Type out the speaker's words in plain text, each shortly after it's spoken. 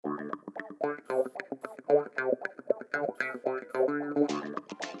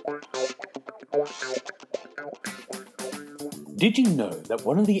Did you know that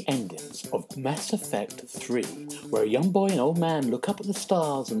one of the endings of Mass Effect 3, where a young boy and old man look up at the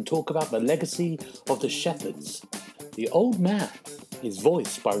stars and talk about the legacy of the Shepherds, the old man is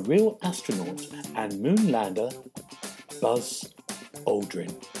voiced by real astronaut and moonlander Buzz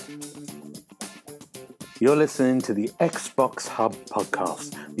Aldrin. You're listening to the Xbox Hub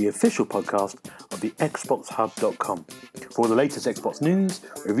podcast, the official podcast of the XboxHub.com. For the latest Xbox news,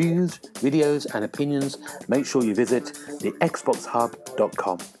 reviews, videos, and opinions, make sure you visit the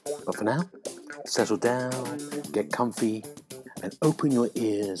XboxHub.com. But for now, settle down, get comfy, and open your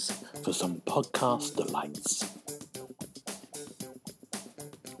ears for some podcast delights.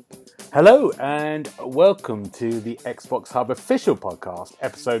 Hello, and welcome to the Xbox Hub official podcast,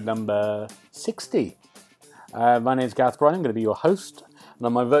 episode number 60. My name is Gareth Bryan. I'm going to be your host, and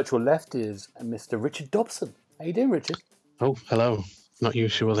on my virtual left is Mr. Richard Dobson. How you doing, Richard? Oh, hello. Not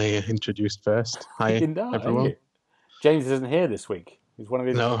usually introduced first. Hi, everyone. James isn't here this week. He's one of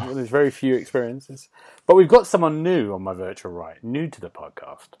his very few experiences. But we've got someone new on my virtual right, new to the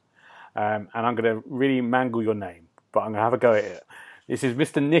podcast. And I'm going to really mangle your name, but I'm going to have a go at it. This is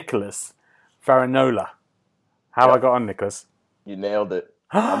Mr. Nicholas Farinola. How I got on, Nicholas? You nailed it.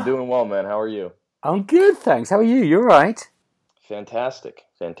 I'm doing well, man. How are you? I'm good, thanks. How are you? You all right? Fantastic.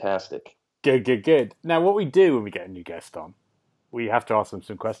 Good. Now, what we do when we get a new guest on, we have to ask them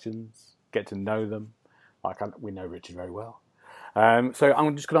some questions, get to know them. We know Richard very well. So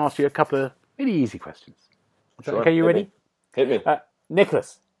I'm just going to ask you a couple of really easy questions. Sure. Okay, you ready? Hit me.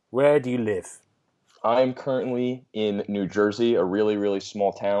 Nicholas, where do you live? I'm currently in New Jersey, a really, really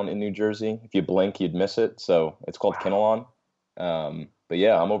small town in New Jersey. If you blink, you'd miss it. So it's called Kinnelon. But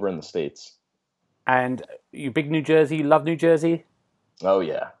yeah, I'm over in the States. And you big New Jersey? You love New Jersey? Oh,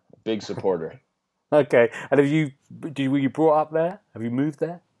 yeah. Big supporter. Okay. And were you brought up there? Have you moved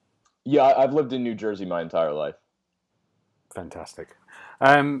there? Yeah, I've lived in New Jersey my entire life. Fantastic.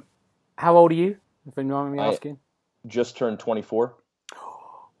 How old are you, if you don't mind me asking? Just turned 24.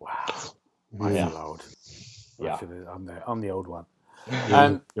 Wow. I'm old. Yeah. I'm the old one.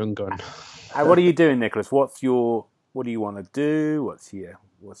 Young gun. What are you doing, Nicholas? What do you want to do? What's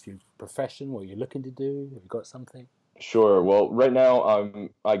your profession? What are you looking to do? Have you got something? Sure. Well, right now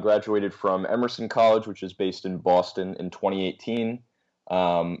I graduated from Emerson College, which is based in Boston, in 2018.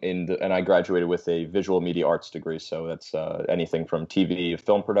 And I graduated with a visual media arts degree. So that's anything from TV,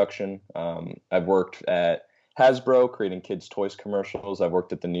 film production. I've worked at Hasbro, creating kids' toys commercials. I've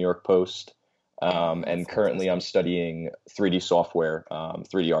worked at the New York Post. And currently I'm studying 3D software,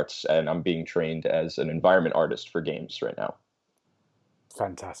 3D arts, and I'm being trained as an environment artist for games right now.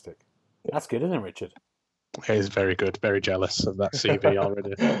 Fantastic. That's good, isn't it, Richard? It is very good. Very jealous of that CV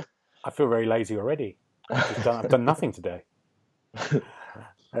already. I feel very lazy already. I've done nothing today.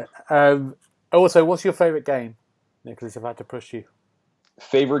 Also, what's your favourite game, Nicholas, if I had to push you?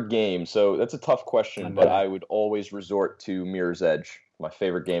 Favorite game? So that's a tough question, but I would always resort to Mirror's Edge. My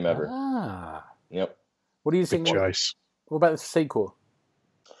favorite game ever. Yep. What do you think? Good choice. What about the sequel?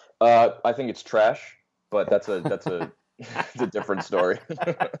 I think it's trash, but that's a it's a different story.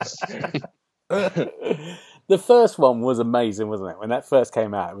 The first one was amazing, wasn't it? When that first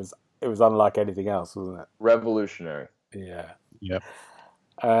came out, it was unlike anything else, wasn't it? Revolutionary. Yeah. Yep.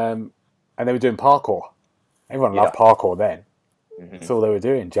 And they were doing parkour. Everyone loved parkour then. Mm-hmm. That's all they were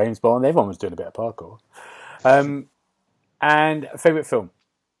doing. James Bond, everyone was doing a bit of parkour. And favourite film?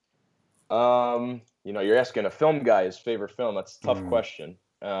 You're asking a film guy his favorite film. That's a tough question.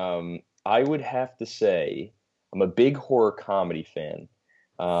 I would have to say I'm a big horror comedy fan,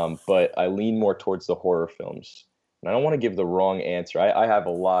 but I lean more towards the horror films. And I don't want to give the wrong answer. I have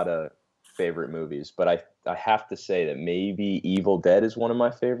a lot of favorite movies, but I have to say that maybe Evil Dead is one of my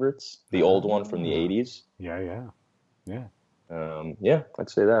favorites. The old one from the 80s. Yeah. I'd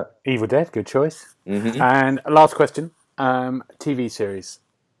say that. Evil Dead, good choice. Mm-hmm. And last question, TV series.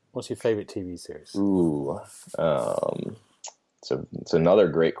 What's your favorite TV series? Ooh, it's another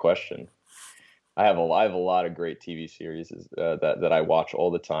great question. I have a lot of great TV series that I watch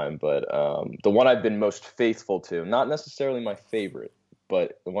all the time, but the one I've been most faithful to, not necessarily my favorite,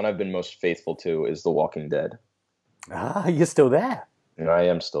 but the one I've been most faithful to is The Walking Dead. Ah, you're still there. And I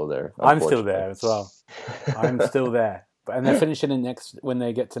am still there. I'm still there as well. I'm still there. And they're finishing it when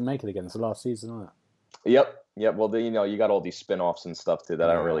they get to make it again. It's the last season, isn't it? Yep. Well, you got all these spin-offs and stuff too that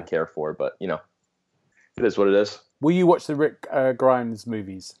I don't really care for, but it is what it is. Will you watch the Rick Grimes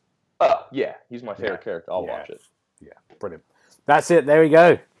movies? Yeah. He's my favorite character. I'll watch it. Yeah, brilliant. That's it. There we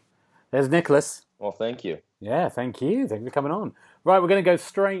go. There's Nicholas. Well, thank you. Yeah, thank you. Thank you for coming on. Right, we're going to go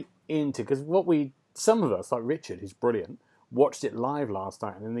straight into, because what we some of us, like Richard, who's brilliant, watched it live last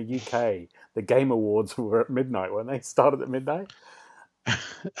night, and in the UK, the Game Awards were at midnight, weren't they? Started at midnight?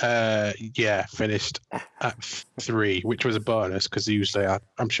 Yeah, finished at 3, which was a bonus because usually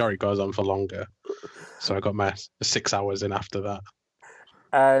I'm sure it goes on for longer. So I got my 6 hours in after that.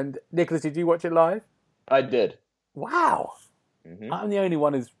 And Nicholas, did you watch it live? I did. Wow. Mm-hmm. I'm the only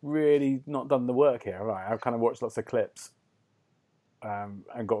one who's really not done the work here, right? I've kind of watched lots of clips and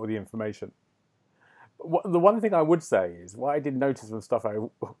got all the information. The one thing I would say is, what I did notice from stuff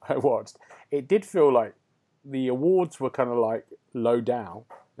I watched, it did feel like the awards were kind of like low down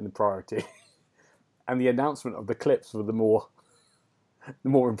in the priority, and the announcement of the clips were the more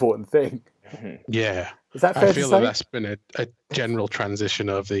important thing. Yeah, is that fair I feel to say? that that's been a general transition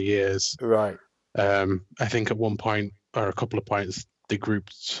over the years. Right. I think at one point or a couple of points they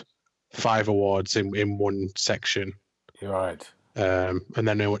grouped 5 awards in one section. Right. And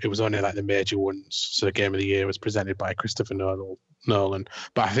then it was only like the major ones. So the Game of the Year was presented by Christopher Nolan,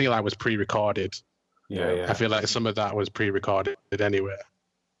 but I feel that was pre-recorded. Yeah. I feel like some of that was pre-recorded anyway.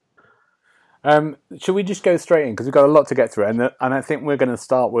 Should we just go straight in, because we've got a lot to get through, and I think we're going to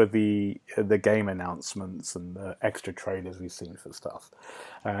start with the game announcements and the extra trailers we've seen for stuff.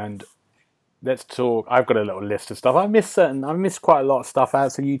 And let's talk. I've got a little list of stuff. I missed quite a lot of stuff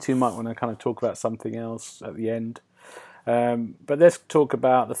out, so you two might want to kind of talk about something else at the end. But let's talk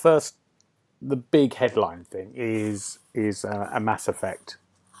about the big headline thing is a Mass Effect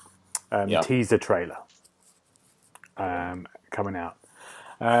teaser trailer coming out.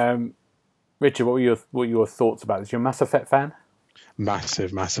 Richard, what were your thoughts about this? You're a Mass Effect fan?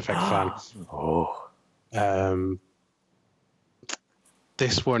 Massive Mass Effect fan. Oh.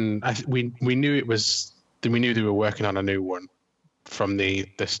 This one, we knew it was. We knew they were working on a new one from the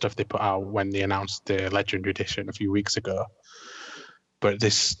stuff they put out when they announced the Legendary Edition a few weeks ago. But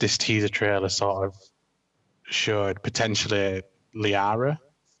this teaser trailer sort of showed potentially Liara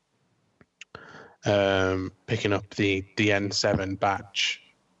picking up the N7 batch,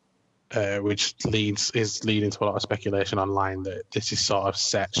 which is leading to a lot of speculation online that this is sort of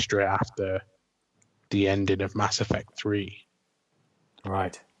set straight after the ending of Mass Effect 3.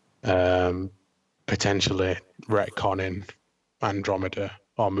 Right. Potentially retconning Andromeda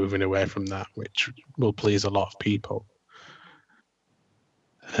or moving away from that, which will please a lot of people.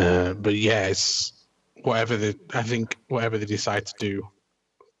 But yeah, it's whatever they decide to do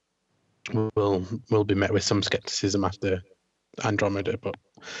will be met with some skepticism after Andromeda, but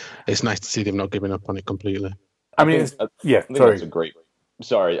it's nice to see them not giving up on it completely. I think that's a great.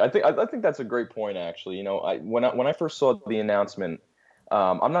 Sorry, I think that's a great point. Actually, you know, when I first saw the announcement,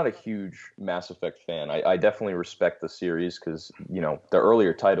 I'm not a huge Mass Effect fan. I definitely respect the series because, you know, the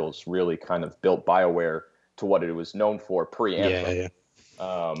earlier titles really kind of built BioWare to what it was known for pre-Anthem.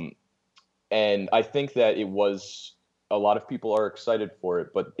 Yeah. And I think that a lot of people are excited for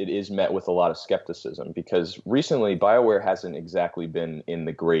it, but it is met with a lot of skepticism because recently BioWare hasn't exactly been in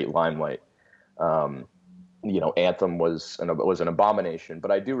the great limelight. You know, Anthem was an abomination,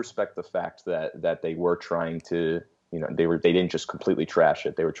 but I do respect the fact that they were trying to, you know, they didn't just completely trash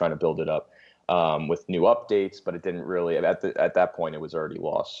it. They were trying to build it up with new updates, but it didn't really. At that point, it was already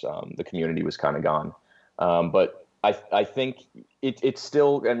lost. The community was kind of gone. But I think it's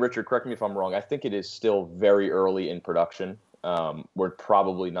still, and Richard, correct me if I'm wrong, I think it is still very early in production. We're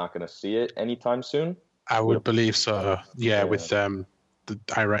probably not going to see it anytime soon. I would believe so. Yeah, with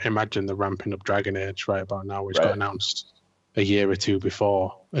I imagine the ramping up Dragon Age right about now, which got announced a year or two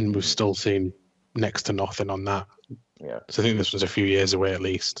before, and we've still seen next to nothing on that. Yeah. So I think this was a few years away at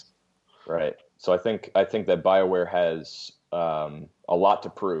least. Right. So I think that BioWare has a lot to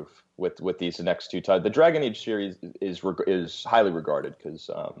prove with these next two titles. The Dragon Age series is highly regarded because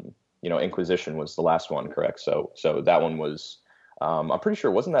you know, Inquisition was the last one, correct? So that one was I'm pretty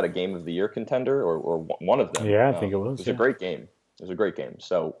sure, wasn't that a Game of the Year contender or one of them? Yeah, I think it was. It was a great game. It was a great game.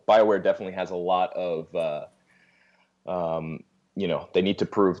 So BioWare definitely has a lot of you know, they need to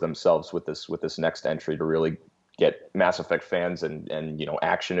prove themselves with this next entry to really get Mass Effect fans and you know,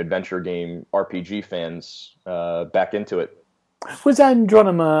 action adventure game RPG fans back into it. Was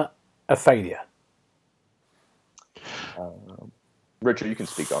Andromeda a failure? Richard, you can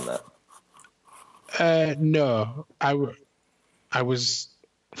speak on that. No, I was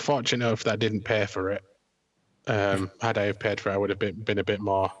fortunate enough that I didn't pay for it. Had I have paid for it, I would have been a bit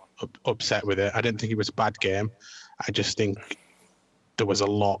more upset with it. I didn't think it was a bad game. I just think there was a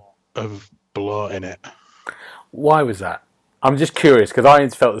lot of bloat in it. Why was that? I'm just curious because I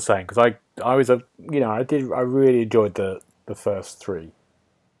felt the same. Because I was I really enjoyed the first 3,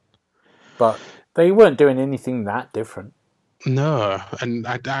 but they weren't doing anything that different. No, and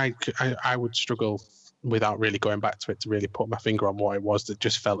I would struggle without really going back to it to really put my finger on what it was that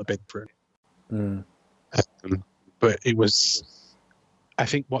just felt a bit through. But it was, I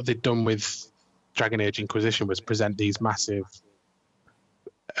think what they'd done with Dragon Age Inquisition was present these massive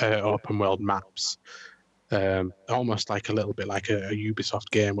open world maps, almost like a little bit like a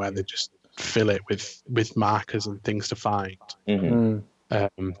Ubisoft game where they just fill it with markers and things to find.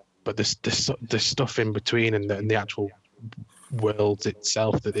 But the stuff in between and the actual world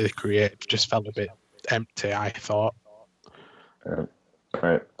itself that they create just felt a bit empty, I thought.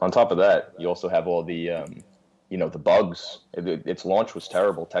 Right. On top of that, you also have all the the bugs. Its launch was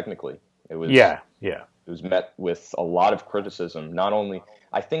terrible technically. It was It was met with a lot of criticism. Not only,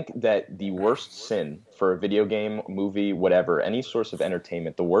 I think that the worst sin for a video game, movie, whatever, any source of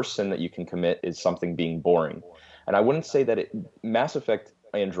entertainment, the worst sin that you can commit is something being boring. And I wouldn't say that Mass Effect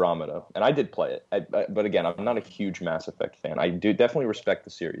Andromeda, and I did play it, but again, I'm not a huge Mass Effect fan. I do definitely respect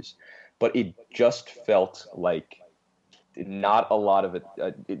the series, but it just felt like not a lot of it.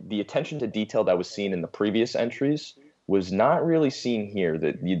 The attention to detail that was seen in the previous entries was not really seen here.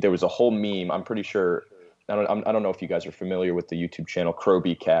 There was a whole meme. I'm pretty sure. I don't know if you guys are familiar with the YouTube channel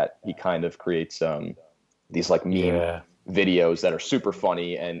Croby Cat. He kind of creates these like meme videos that are super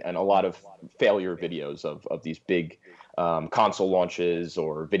funny and a lot of failure videos of these big console launches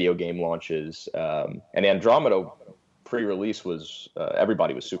or video game launches. And Andromeda pre-release was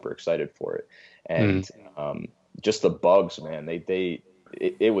everybody was super excited for it, and just the bugs, man.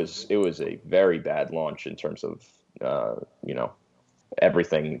 It was a very bad launch in terms of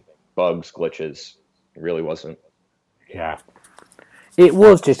everything, bugs, glitches. It really wasn't. Yeah, it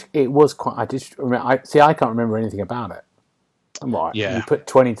was quite. I can't remember anything about it. What? Yeah, you put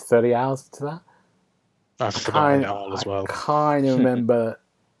 20 to 30 hours to that. I forgot it all as well. I kind of remember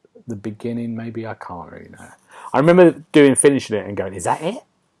the beginning. Maybe I can't really know. I remember finishing it and going, "Is that it?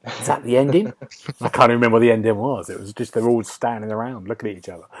 Is that the ending?" I can't remember what the ending was. It was just they're all standing around looking at each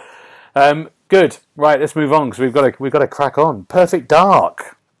other. Good. Right, let's move on because we've got to crack on. Perfect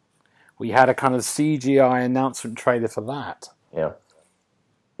Dark. We had a kind of CGI announcement trailer for that. Yeah.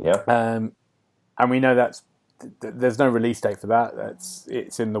 And we know there's no release date for that.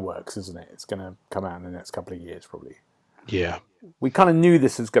 It's in the works, isn't it? It's going to come out in the next couple of years, probably. Yeah. We kind of knew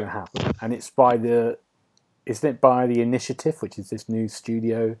this was going to happen, and it's by the Initiative, which is this new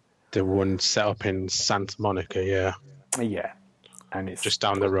studio. The one set up in Santa Monica, yeah. Yeah. And it's just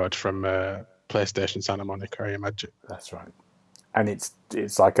down the road from PlayStation Santa Monica, I imagine. That's right. And it's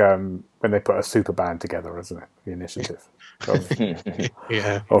like when they put a super band together, isn't it? The Initiative of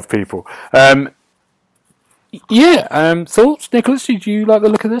people. Thoughts, Nicholas? Did you like the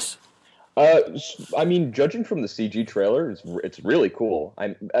look of this? I mean, judging from the CG trailer, it's really cool.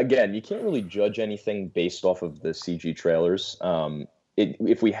 Again, you can't really judge anything based off of the CG trailers.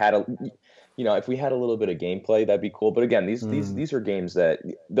 If we had a little bit of gameplay, that'd be cool. But again, these are games that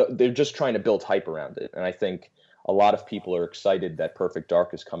they're just trying to build hype around it, and I think a lot of people are excited that Perfect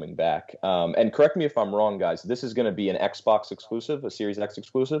Dark is coming back. And correct me if I'm wrong, guys. This is going to be an Xbox exclusive, a Series X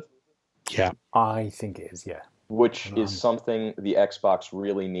exclusive. Yeah, I think it is. Yeah. Which is something the Xbox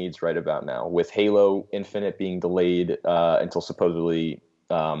really needs right about now, with Halo Infinite being delayed until supposedly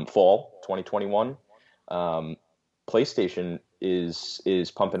fall 2021. PlayStation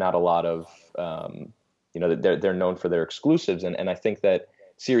is pumping out a lot of, they're known for their exclusives, and I think that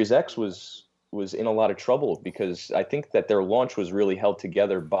Series X was in a lot of trouble because I think that their launch was really held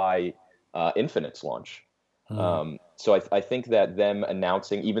together by Infinite's launch. So I think that them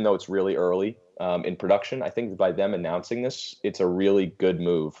announcing, even though it's really early in production, I think by them announcing this, it's a really good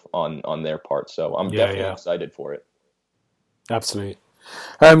move on their part. So I'm definitely excited for it. Absolutely.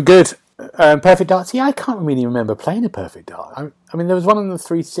 Good. Perfect Dark. See, I can't really remember playing a Perfect Dark. I mean, there was one on the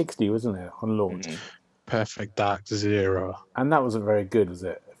 360, wasn't there, on launch? Mm-hmm. Perfect Dark Zero. And that wasn't very good, was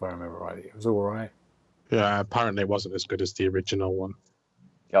it? If I remember rightly, it was all right. Yeah, apparently it wasn't as good as the original one.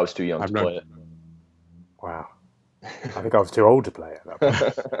 I was too young to play it. Wow. I think I was too old to play it at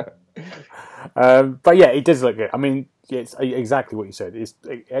that point. But yeah, it does look good. I mean, it's exactly what you said. It's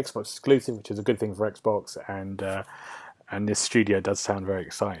Xbox exclusive, which is a good thing for Xbox, and this studio does sound very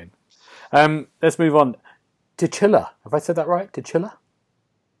exciting. Let's move on. Tchula. Have I said that right? Tchula?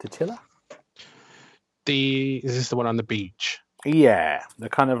 Is this the one on the beach? Yeah, the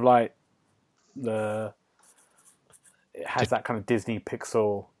kind of like it has that kind of Disney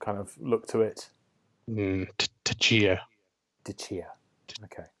Pixel kind of look to it. Tchia. Okay.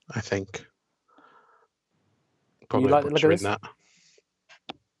 I think. Probably you like the look of this? That.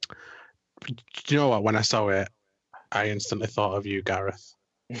 Do you know what? When I saw it, I instantly thought of you, Gareth.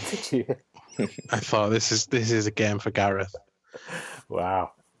 Did you? I thought this is a game for Gareth.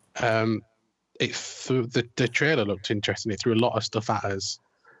 Wow. The trailer looked interesting. It threw a lot of stuff at us.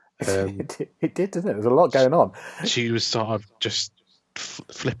 It did, didn't it? There's a lot going on. She was sort of just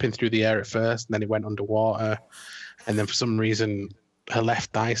flipping through the air at first, and then it went underwater, and then for some reason her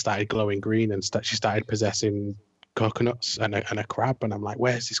left eye started glowing green, and she started possessing coconuts and a crab. And I'm like,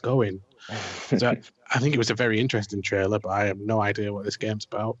 where's this going? So I think it was a very interesting trailer, but I have no idea what this game's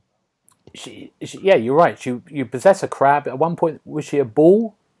about. Yeah, you're right. You possess a crab. At one point, was she a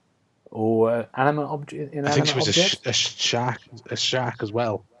ball or animate object? I think she was a shark as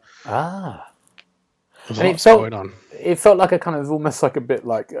well. Ah. And it felt like a kind of almost like a bit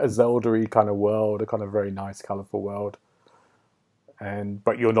like a Zelda-y kind of world, a kind of very nice, colourful world.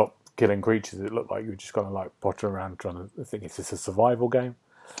 But you're not killing creatures. It looked like you were just kind of like pottering around trying to think, is this a survival game?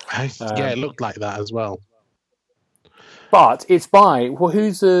 Yeah, it looked like that as well. But it's by,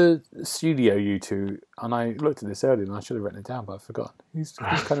 who's the studio, you two? And I looked at this earlier and I should have written it down, but I forgot. Who's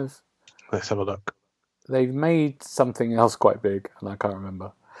kind of... Let's have a look. They've made something else quite big, and I can't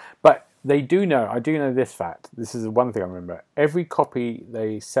remember. But I do know this fact. This is one thing I remember. Every copy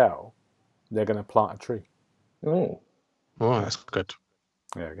they sell, they're going to plant a tree. Oh, that's good.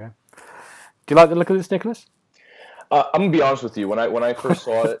 There we go. Do you like the look of this, Nicholas? I'm gonna be honest with you. When I first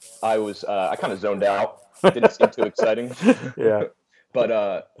saw it, I kind of zoned out. Didn't seem too exciting. Yeah.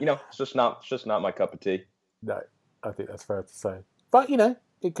 But it's just not my cup of tea. No, I think that's fair to say. But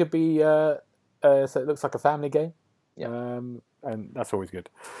it could be. So it looks like a family game. Yeah. And that's always good.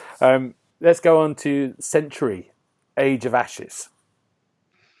 Let's go on to Century, Age of Ashes.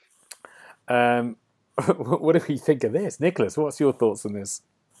 What do we think of this, Nicholas? What's your thoughts on this?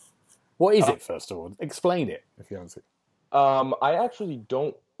 What is it, first of all? Explain it if you haven't seen. I actually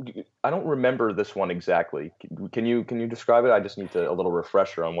don't. I don't remember this one exactly. Can you describe it? I just need a little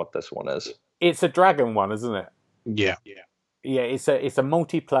refresher on what this one is. It's a dragon one, isn't it? Yeah. Yeah. It's a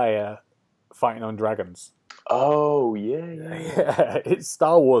multiplayer fighting on dragons. Oh yeah. It's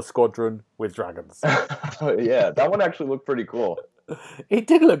Star Wars Squadron with dragons. Yeah, that one actually looked pretty cool. It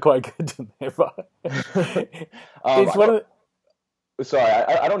did look quite good, didn't it? But it's one of. Sorry,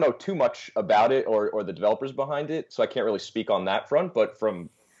 I don't know too much about it or the developers behind it, so I can't really speak on that front. But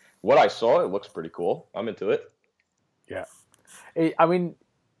from what I saw, it looks pretty cool. I'm into it. Yeah,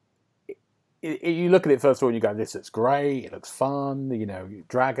 you look at it first of all, and you go, "This looks great. It looks fun.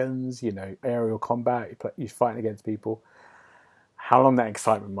 Dragons. Aerial combat. You're fighting against people." How long that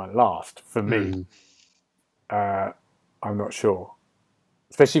excitement might last for me, I'm not sure.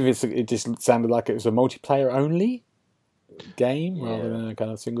 Especially if it just sounded like it was a multiplayer only game rather than a kind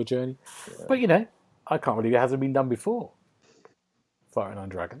of single journey. Yeah. But I can't believe it hasn't been done before. Fighting on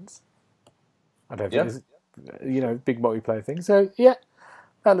dragons. I don't think it's big multiplayer thing. So yeah,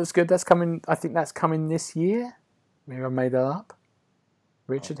 that looks good. That's coming. I think that's coming this year. Maybe I made that up.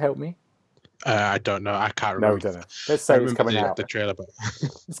 Richard, help me. I don't know. I can't remember. No, we don't know. Let's say it's coming out. The trailer, but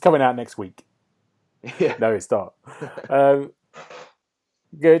it's coming out next week. Yeah. No, it's not.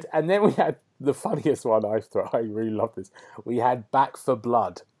 Good. And then we had the funniest one I really love this. We had Back 4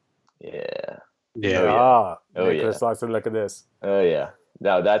 Blood. Yeah. Yeah. Nicholas likes to look at this. Oh yeah.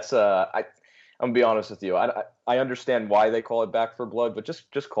 No, that's I'm gonna be honest with you. I understand why they call it Back 4 Blood, but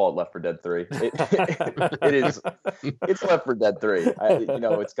just call it Left 4 Dead 3. It's Left 4 Dead 3.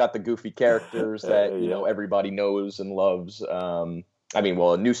 It's got the goofy characters that everybody knows and loves. A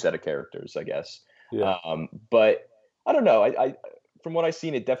new set of characters, I guess. Yeah. But I don't know. I from what I've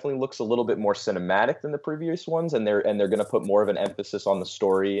seen, it definitely looks a little bit more cinematic than the previous ones, and they're going to put more of an emphasis on the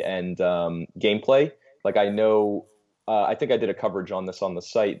story and gameplay. Like I know, I think I did a coverage on this on the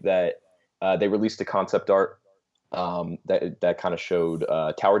site that they released a concept art that kind of showed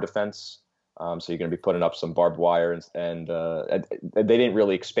tower defense. So you're going to be putting up some barbed wire, and they didn't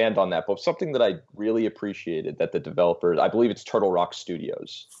really expand on that. But something that I really appreciated that the developers, I believe it's Turtle Rock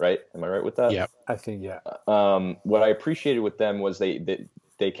Studios, right? Am I right with that? Yeah, I think yeah. What I appreciated with them was they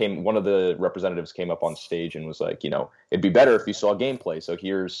came. One of the representatives came up on stage and was like, it'd be better if you saw gameplay. So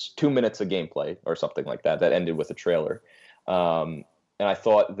here's 2 minutes of gameplay or something like that. That ended with a trailer, and I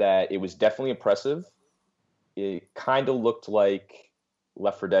thought that it was definitely impressive. It kind of looked like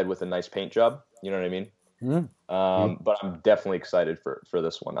Left 4 Dead with a nice paint job, you know what I mean? Mm. But I'm definitely excited for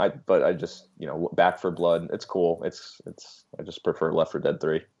this one. I just Back 4 Blood, it's cool. It's I just prefer Left 4 Dead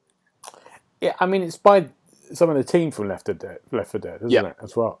 3. Yeah, I mean it's by some of the team from Left 4 Dead, isn't it,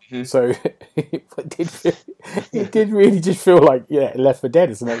 as well? Mm-hmm. So it did really just feel like Left 4 Dead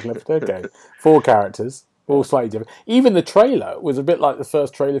is the next Left 4 Dead game. 4 characters, all slightly different. Even the trailer was a bit like the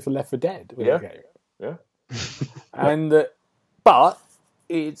first trailer for Left 4 Dead. Yeah. And but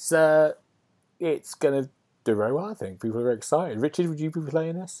it's gonna do very well, I think. People are very excited. Richard, would you be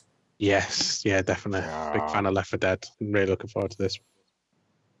playing this? Yes, yeah, definitely. Big fan of Left 4 Dead. I'm really looking forward to this.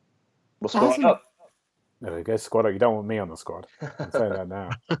 We'll squad up. There we go, squad up. You don't want me on the squad. I'm saying that now.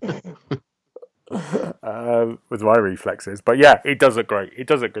 With my reflexes. But yeah, it does look great. It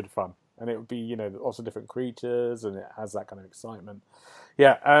does look good fun. And it would be, lots of different creatures, and it has that kind of excitement.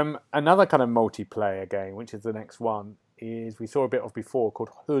 Yeah, another kind of multiplayer game, which is the next one, is we saw a bit of before,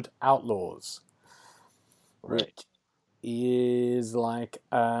 called Hood Outlaws. Right. Which is like,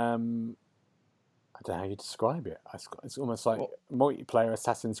 I don't know how you describe it. It's almost like multiplayer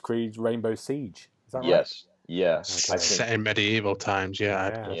Assassin's Creed Rainbow Siege. Is that right? Yes. Yeah. Okay. Set in medieval times,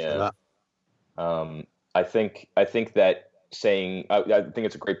 Yeah. I think that saying, I think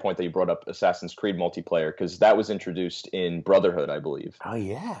it's a great point that you brought up Assassin's Creed multiplayer, because that was introduced in Brotherhood, I believe. Oh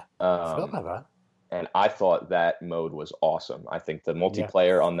yeah, I forgot about that. And I thought that mode was awesome. I think the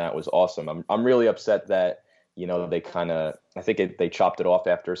multiplayer on that was awesome. I'm really upset that they kind of, I think they chopped it off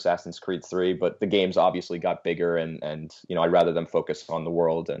after Assassin's Creed 3, but the games obviously got bigger, and I'd rather them focus on the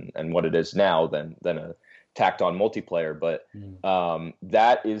world and what it is now than a tacked on multiplayer. But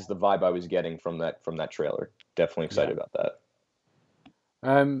that is the vibe I was getting from that trailer. Definitely excited about that.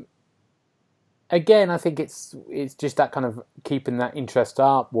 Again, I think it's just that kind of keeping that interest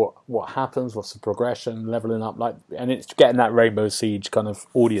up. What happens? What's the progression? Leveling up, and it's getting that Rainbow Siege kind of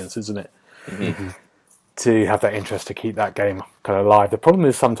audience, isn't it? Mm-hmm. To have that interest to keep that game kind of alive. The problem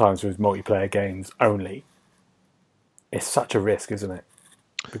is sometimes with multiplayer games only, it's such a risk, isn't it?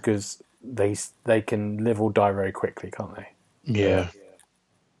 Because they can live or die very quickly, can't they? Yeah.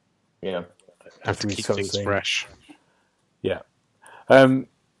 Yeah. Have to keep things fresh. Yeah. The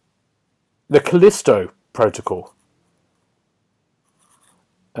Callisto Protocol.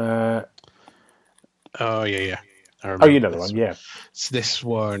 Oh yeah. Oh, you know the one, yeah. So this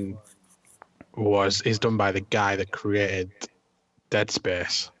one is done by the guy that created Dead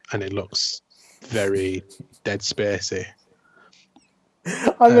Space, and it looks very Dead Spacey.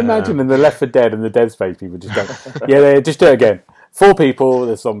 I'm imagining the Left 4 Dead and the Dead Space people just don't. Yeah, just do it again. 4 people,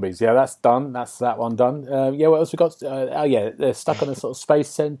 the zombies. Yeah, that's done. That's that one done. Yeah, what else we got? They're stuck on a sort of space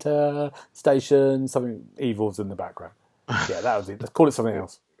center station. Something evil's in the background. Yeah, that was it. Let's call it something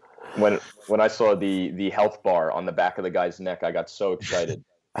else. When I saw the health bar on the back of the guy's neck, I got so excited.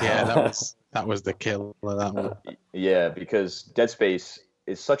 Yeah, that was the kill of that one. Yeah, because Dead Space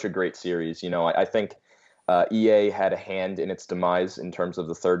is such a great series. I think EA had a hand in its demise in terms of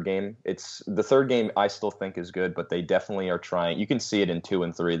the third game. The third game I still think is good, but they definitely are trying. You can see it in 2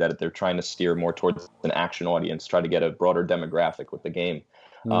 and 3 that they're trying to steer more towards an action audience, try to get a broader demographic with the game.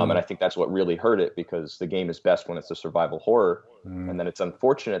 And I think that's what really hurt it, because the game is best when it's a survival horror. And then it's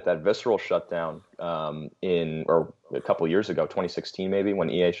unfortunate that Visceral shut down or a couple years ago, 2016 maybe, when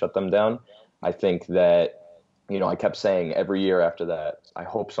EA shut them down. I think that, I kept saying every year after that, I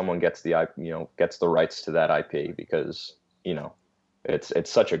hope someone gets the rights to that IP, because,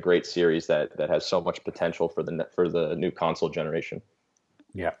 it's such a great series that has so much potential for the new console generation.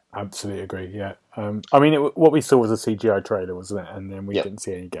 Yeah, absolutely agree. Yeah, I mean, what we saw was a CGI trailer, wasn't it? And then we didn't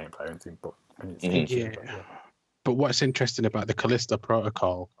see any gameplay or anything. But what's interesting about the Callisto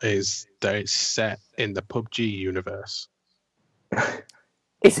Protocol is that it's set in the PUBG universe.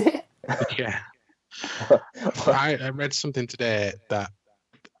 Is it? Yeah. I read something today that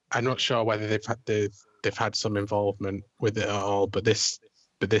I'm not sure whether they've had some involvement with it at all, but this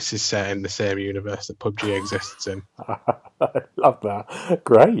is set in the same universe that PUBG exists in. I love that.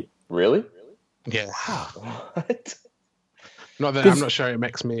 Great. Really? Yeah. Wow. What? Not that I'm not sure it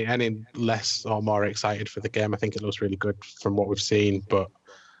makes me any less or more excited for the game. I think it looks really good from what we've seen, but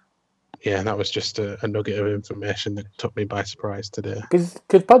yeah, that was just a nugget of information that took me by surprise today. Because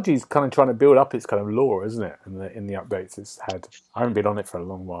PUBG's kind of trying to build up its kind of lore, isn't it? And in the updates it's had. I haven't been on it for a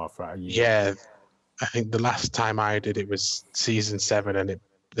long while, for a year. Yeah, I think the last time I did it was season 7, and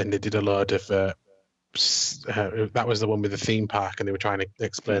then they did a load of. That was the one with the theme park, and they were trying to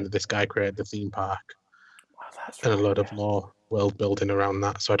explain that this guy created the theme park, and a load of lore world building around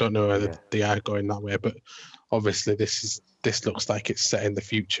that. So I don't know whether they are going that way, but obviously this looks like it's set in the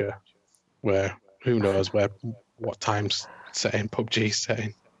future, where who knows what time's set in PUBG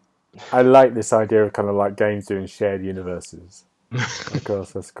setting. I like this idea of kind of like games doing shared universes. Of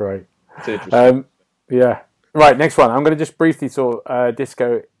course, that's great. Yeah. Right, next one. I'm going to just briefly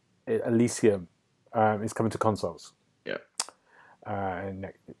Disco Elysium is coming to consoles. Yeah.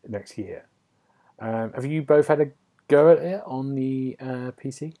 Next year. Have you both had a go at it on the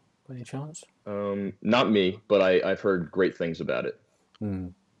PC by any chance? Not me, but I've heard great things about it.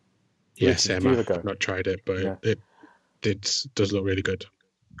 Yeah, same. I've not tried it, but it does look really good.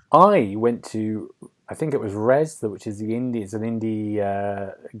 I went to I think it was Res, which is it's an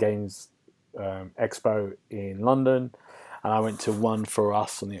indie games expo in London, and I went to one for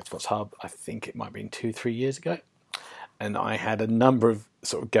us on the Xbox Hub. I think it might have been 2-3 years ago, and I had a number of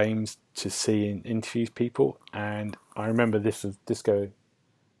sort of games to see and interview people, and I remember this was Disco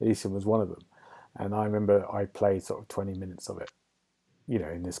Elysium was one of them, and I remember I played sort of 20 minutes of it,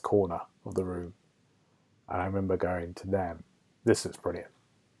 in this corner of the room, and I remember going to them, this is brilliant.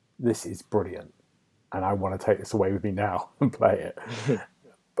 This is brilliant. And I want to take this away with me now and play it.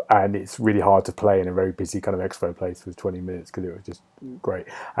 And it's really hard to play in a very busy kind of expo place for 20 minutes because it was just great.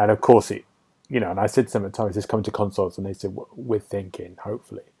 And of course, and I said to them at times, this coming to consoles, and they said, we're thinking,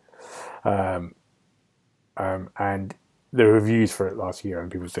 hopefully. And the reviews for it last year,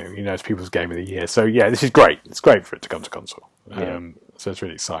 and people saying, it's people's game of the year. So yeah, this is great. It's great for it to come to console. So it's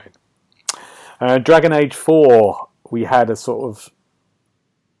really exciting. Dragon Age 4, we had a sort of,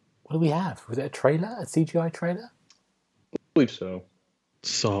 what do we have? Was it a trailer? A CGI trailer? I believe so.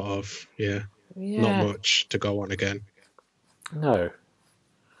 Sort of, yeah. Not much to go on again. No.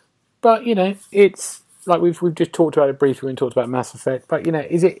 But, it's like we've just talked about it briefly when we talked about Mass Effect. But,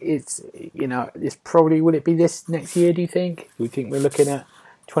 it's probably, will it be this next year, do you think? Do you think we're looking at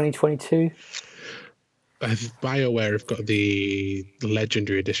 2022? BioWare have got the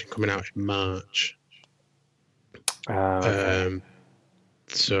Legendary Edition coming out in March. Okay.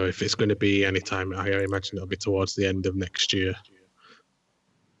 So if it's going to be any time, I imagine it'll be towards the end of next year.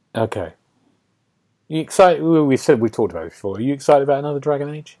 Okay. You excited? We talked about it before. Are you excited about another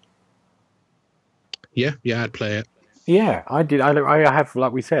Dragon Age? Yeah, I'd play it. Yeah, I did. I have,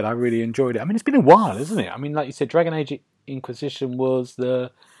 like we said, I really enjoyed it. I mean, it's been a while, isn't it? I mean, like you said, Dragon Age Inquisition was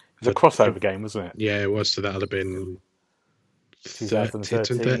the crossover game, wasn't it? Yeah, it was. So that'll have been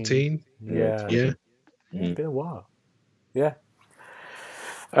 2013. Yeah. It's been a while. Yeah.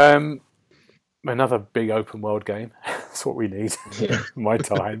 Another big open world game. That's what we need. My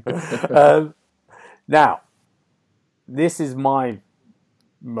time. Now, this is my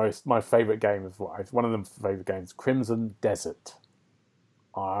favourite game of one of the favourite games, Crimson Desert.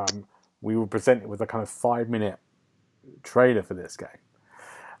 We were presented with a kind of 5-minute trailer for this game,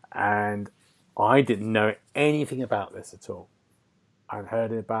 and I didn't know anything about this at all. I'd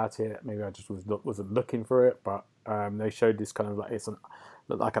heard about it. Maybe I just wasn't looking for it, but they showed this kind of like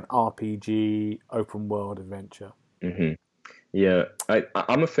like an RPG open world adventure. Mm-hmm. Yeah,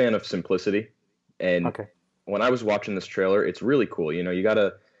 I'm a fan of simplicity, and when I was watching this trailer, it's really cool. You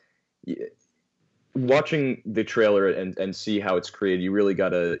gotta watching the trailer and see how it's created. You really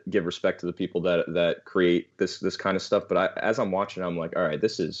gotta give respect to the people that create this kind of stuff. But as I'm watching, I'm like, all right,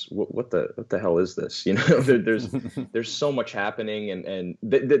 this is what the hell is this? There's so much happening, and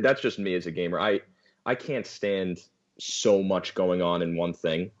that's just me as a gamer. I can't stand so much going on in one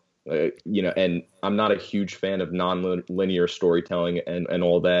thing. And I'm not a huge fan of non-linear storytelling and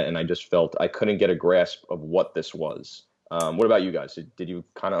all that, and I just felt I couldn't get a grasp of what this was. What about you guys? Did you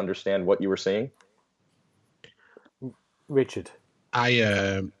kind of understand what you were seeing? Richard?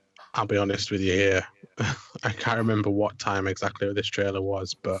 I'll be honest with you here. I can't remember what time exactly this trailer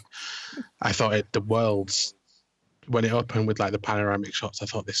was, but I thought the worlds, when it opened with like the panoramic shots, I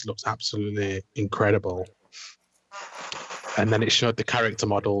thought this looks absolutely incredible. And then it showed the character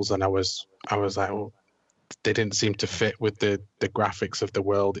models, and I was like, well, they didn't seem to fit with the graphics of the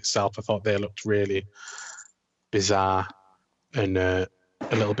world itself. I thought they looked really bizarre and a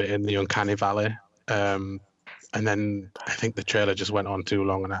little bit in the uncanny valley. And then I think the trailer just went on too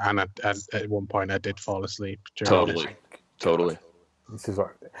long, and I at one point I did fall asleep. Totally. This is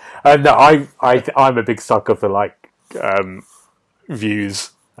what. No, I'm a big sucker for like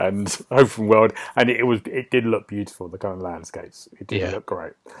views and open world, and it did look beautiful. The kind of landscapes, it did look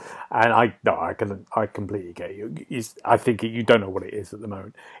great. And I completely get you. I think you don't know what it is at the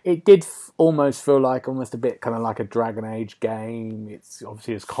moment. It did almost feel like almost a bit kind of like a Dragon Age game. It's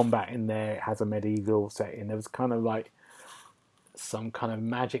obviously there's combat in there. It has a medieval setting. There was kind of like some kind of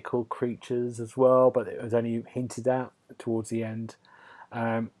magical creatures as well, but it was only hinted at towards the end.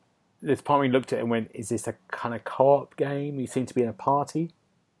 This part we looked at it and went, is this a kind of co-op game? You seem to be in a party.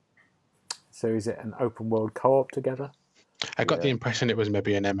 So is it an open world co-op together? I got the impression it was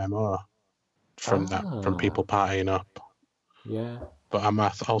maybe an MMO from people partying up. Yeah. But I'm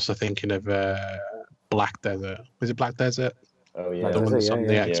also thinking of Black Desert. Was it Black Desert? Oh yeah. The one that's on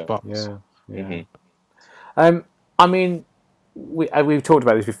the Xbox. Yeah. Mm-hmm. I mean, we've talked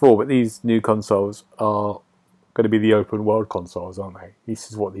about this before, but these new consoles are going to be the open world consoles, aren't they? This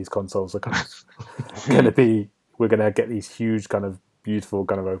is what these consoles are kind of going to be. We're going to get these huge kind of beautiful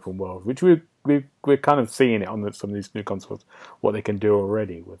kind of open world, which we're kind of seeing it on some of these new consoles, what they can do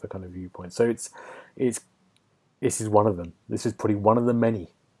already with the kind of viewpoint. So it's this is one of them. This is probably one of the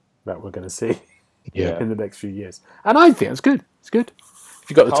many that we're going to see in the next few years. And I think it's good. It's good. If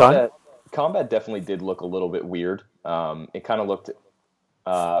you've got the time. Combat definitely did look a little bit weird. It kind of looked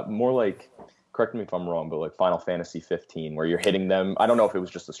more like, correct me if I'm wrong, but like Final Fantasy 15, where you're hitting them. I don't know if it was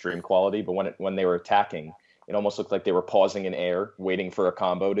just the stream quality, but when they were attacking, it almost looked like they were pausing in air, waiting for a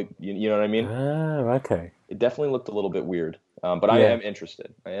combo to, you know what I mean? Oh, okay. It definitely looked a little bit weird, but I am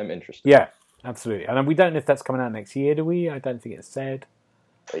interested. Yeah, absolutely. And we don't know if that's coming out next year, do we? I don't think it's said.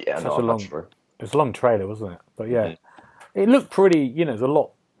 Yeah, no, I'm not sure. It was a long trailer, wasn't it? But yeah, it looked pretty. There's a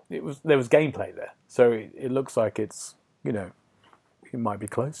lot. There was gameplay there, so it looks like it's it might be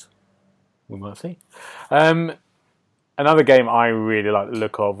close. We might see. Another game I really like the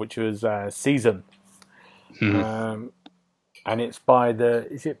look of, which was Season, and it's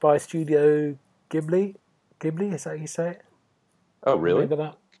is it by Studio Ghibli? Ghibli, is that how you say it? Oh, really?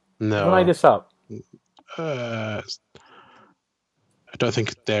 No. I made this up. I don't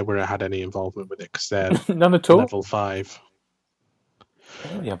think they had any involvement with it because they're none at all. Level 5.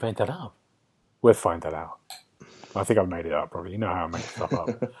 Maybe I made that up. We'll find that out. I think I've made it up, probably. You know how I make stuff up.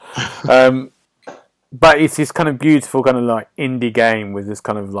 But it's this kind of beautiful, kind of like indie game with this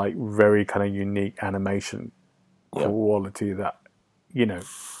kind of like very kind of unique animation quality that, we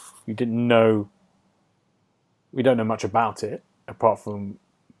don't know much about it, apart from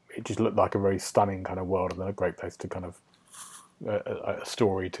it just looked like a very stunning kind of world and a great place to kind of, a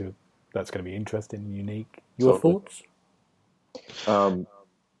story that's going to be interesting and unique. Your thoughts? Go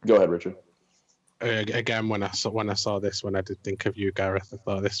ahead, Richard. Again, when I saw this one, I did think of you, Gareth. I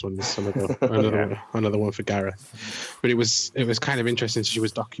thought this one was another one for Gareth. But it was kind of interesting. She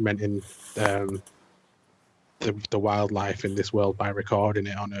was documenting the wildlife in this world by recording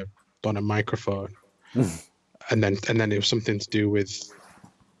it on a microphone, and then it was something to do with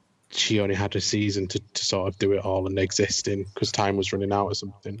she only had a season to sort of do it all and exist in because time was running out or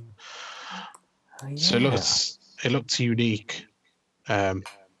something. So it looked unique. And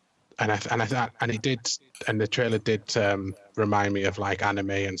it did, and the trailer did remind me of like anime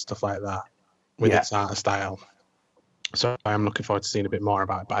and stuff like that with its art style. So I'm looking forward to seeing a bit more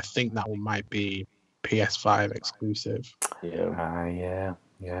about it. But I think that one might be PS5 exclusive. Yeah.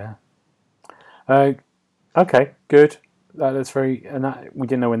 Okay, good. That's very, and we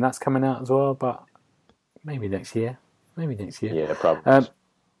didn't know when that's coming out as well, but maybe next year. Yeah, probably.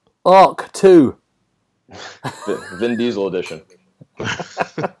 Arc 2. Vin Diesel edition.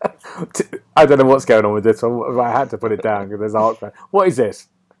 I don't know what's going on with this one. I had to put it down because there's Arc. What is this?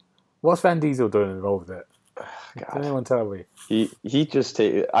 What's Van Diesel doing involved with it? Can anyone tell me? He just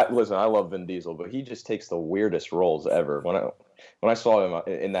listen. I love Vin Diesel, but he just takes the weirdest roles ever. When I saw him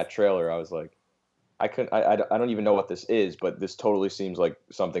in that trailer, I was like, I don't even know what this is, but this totally seems like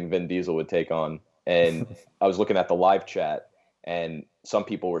something Vin Diesel would take on. And I was looking at the live chat, and some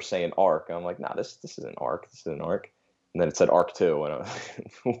people were saying Arc. And I'm like, nah, this isn't Arc. This isn't Arc. And then it said Arc 2, and I was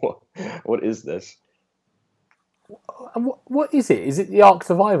like, what is this? What is it? Is it the Ark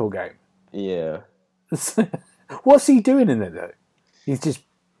survival game? Yeah. What's he doing in it, though? He's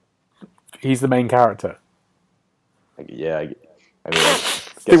the main character. Yeah. I mean, I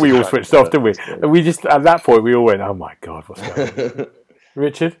think we all switched off, didn't we? And we just, at that point, we all went, oh my God, what's going on?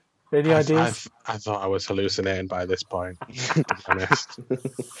 Richard, any ideas? I thought I was hallucinating by this point, to be honest.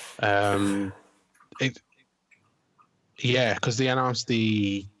 Yeah, because they announced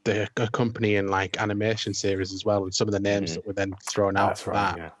the accompanying like animation series as well, and some of the names that were then thrown out for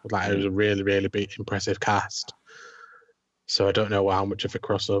that. Yeah. Like it was a really, really big, impressive cast. So I don't know how much of a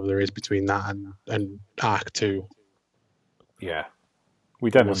crossover there is between that and Arc 2. Yeah, we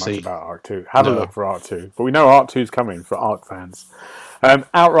don't know much about Arc 2. Have a look for Arc 2, but we know Arc 2 is coming for Arc fans.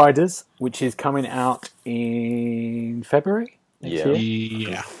 Outriders, which is coming out in February next year.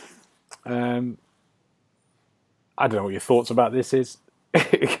 Yeah. I don't know what your thoughts about this is.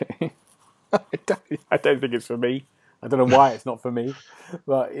 I don't think it's for me. I don't know why it's not for me,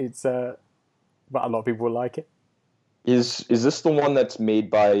 but it's. But a lot of people will like it. Is this the one that's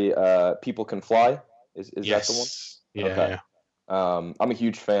made by People Can Fly? Is yes. that the one? Yeah. Okay. Yeah. I'm a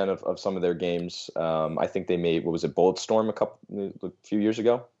huge fan of some of their games. I think they made, what was it, Bulletstorm a few years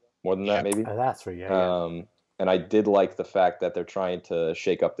ago? More than that, maybe. That's right. Yeah. And I did like the fact that they're trying to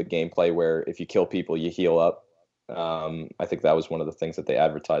shake up the gameplay, where if you kill people, you heal up. I think that was one of the things that they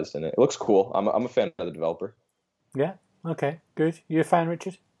advertised in it. It looks cool. I'm a fan of the developer. Yeah. Okay. Good. You a fan,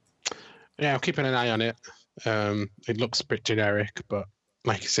 Richard? Yeah, I'm keeping an eye on it. It looks a bit generic, but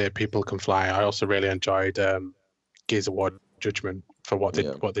like you say, People Can Fly. I also really enjoyed Gears of War Judgment, for what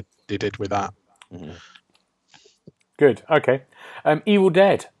they did with that. Mm-hmm. Good. Okay. Evil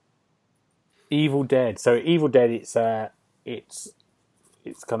Dead. So Evil Dead, it's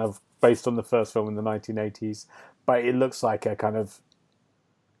kind of based on the first film in the 1980s, but it looks like a kind of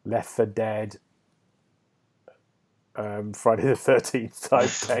Left 4 Dead, Friday the 13th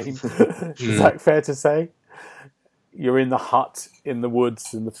type game. Is that fair to say? You're in the hut in the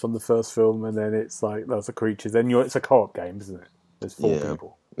woods from the first film, and then it's like lots of creatures. Then it's a co-op game, isn't it? There's 4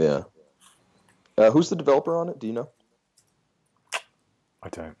 people. Yeah. Who's the developer on it? Do you know? I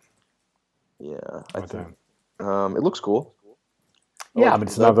don't. Yeah, I don't. It looks cool. Yeah, I mean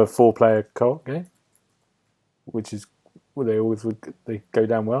it's another 4-player co-op game, which is they go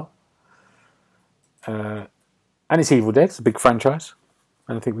down well. And it's Evil Dead. It's a big franchise,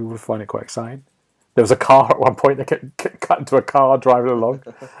 and I think we would find it quite exciting. There was a car at one point. They cut into a car driving along.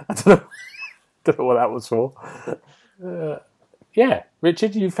 I don't know what that was for. Yeah,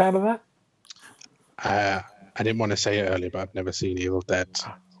 Richard, you a fan of that? I didn't want to say it earlier, but I've never seen Evil Dead.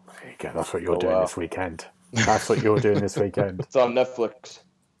 There you go. That's what you're doing this weekend. That's what you're doing this weekend. It's on Netflix.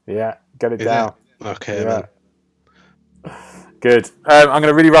 Yeah, get it Is down. it? Okay, Yeah. Good. I'm going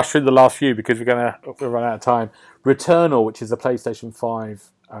to really rush through the last few because we'll run out of time. Returnal, which is a PlayStation 5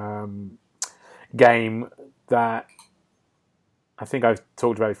 game that I think I've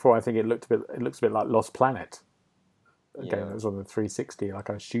talked about before. I think it looks a bit like Lost Planet. A game that was on the 360, like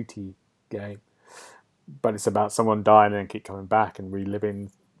a shooty game. But it's about someone dying and keep coming back and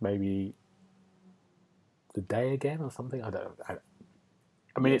reliving maybe the day again or something. I don't know.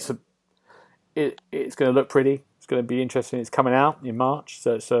 I mean, it's going to look pretty. It's going to be interesting. It's coming out in March,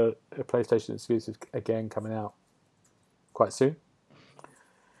 so it's a PlayStation exclusive again coming out quite soon.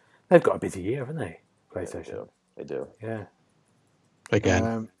 They've got a busy year, haven't they? PlayStation. They do. Yeah.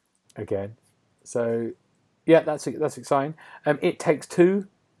 Again. Again. So, yeah, that's exciting. It Takes Two.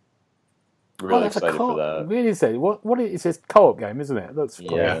 Really excited for that. Really excited. What is this co-op game, isn't it? That's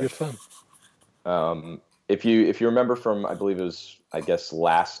good fun. If you remember from, I believe it was, I guess,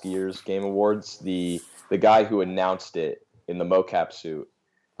 last year's Game Awards, the guy who announced it in the mocap suit,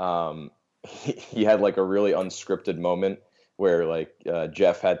 he had like a really unscripted moment where like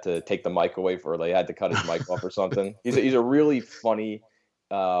Jeff had to take the mic away or they had to cut his mic off or something. He's a really funny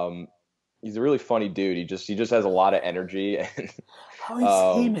he's a really funny dude. He just has a lot of energy and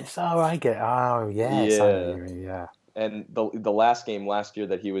it's him. It's I get. Oh yes, yeah. And the last game last year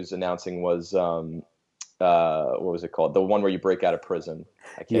that he was announcing was what was it called? The one where you break out of prison.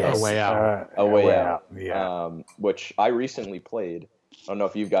 A Way Out. A Way Out. Yeah. Which I recently played. I don't know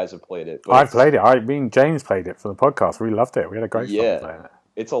if you guys have played it. But I've played it. James played it for the podcast. We loved it. We had a great fun playing it.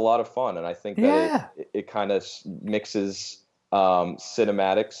 It's a lot of fun, and I think that it kind of mixes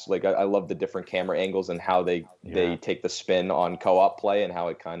cinematics. Like I love the different camera angles and how they take the spin on co-op play and how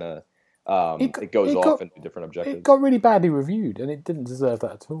it kind of it goes off into different objectives. It got really badly reviewed, and it didn't deserve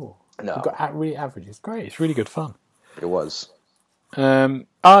that at all. No, it got really average. It's great. It's really good fun. It was. Sam.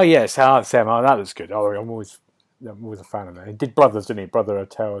 That was good. I'm always a fan of that. He did Brothers, didn't he? Brother, A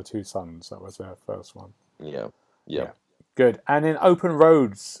Tale of Two Sons. That was their first one. Yeah. Good. And then Open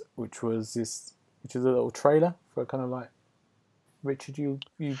Roads, which is a little trailer for kind of like. Richard, you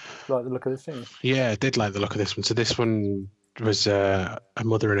like the look of this thing? Yeah, I did like the look of this one. So this one was a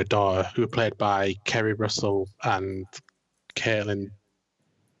mother and a daughter who were played by Kerry Russell and Caitlin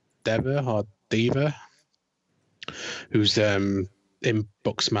Dever, who's in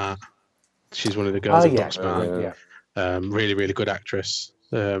Booksmart. She's one of the girls in Booksmart. Really, really good actress.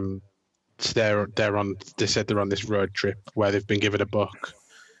 So they said they're on this road trip where they've been given a book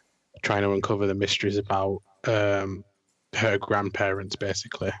trying to uncover the mysteries about her grandparents,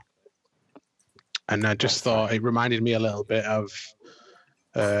 basically. And I just thought it reminded me a little bit of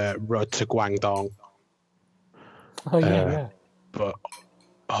Road to Guangdong. But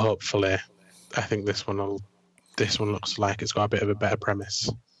hopefully, I think this one looks like it's got a bit of a better premise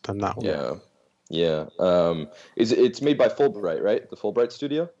than that one. Yeah. It's made by Fulbright, right? The Fulbright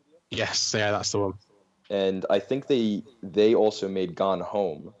studio? Yes, yeah, that's the one. And I think they also made Gone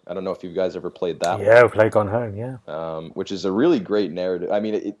Home. I don't know if you guys ever played that one. Yeah, we played Gone Home, yeah. Which is a really great narrative. I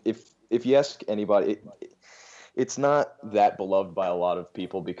mean, if you ask anybody, it's not that beloved by a lot of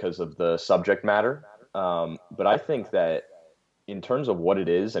people because of the subject matter. But I think that in terms of what it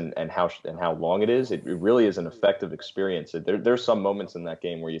is and how long it is, it really is an effective experience. There's some moments in that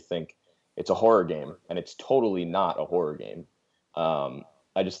game where you think it's a horror game, and it's totally not a horror game.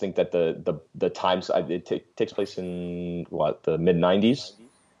 I just think that the times it takes place in the mid 90s.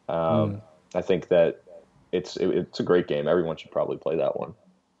 I think that it's a great game. Everyone should probably play that one.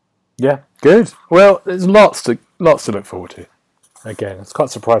 Yeah, good. Well, there's lots to look forward to. Again, I was quite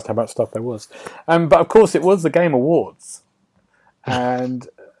surprised how much stuff there was. But of course, it was the Game Awards, and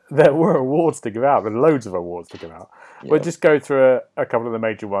there were awards to give out. There were loads of awards to give out. Yeah. We'll just go through a couple of the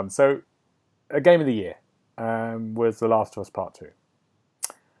major ones. So, a Game of the Year was The Last of Us Part 2.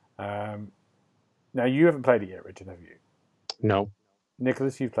 Now, you haven't played it yet, Richard, have you? No.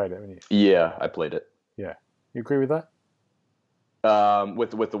 Nicholas, you've played it, haven't you? Yeah, I played it. Yeah. You agree with that?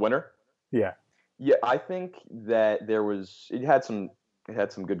 With the winner? Yeah. Yeah, I think that it had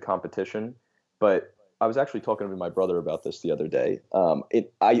some good competition, but I was actually talking to my brother about this the other day.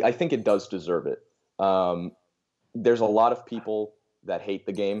 I think it does deserve it. There's a lot of people that hate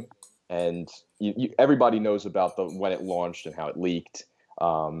the game, and everybody knows about when it launched and how it leaked,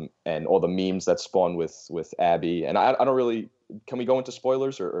 and all the memes that spawned with Abby. And I don't really. Can we go into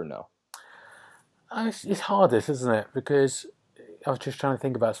spoilers or no? It's hard, isn't it? Because I was just trying to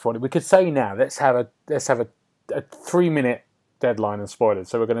think about spoilers. We could say now, let's have a 3-minute deadline of spoilers.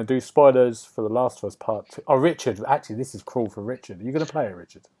 So we're going to do spoilers for The Last of Us Part 2. Oh, Richard, actually, this is cruel for Richard. Are you going to play it,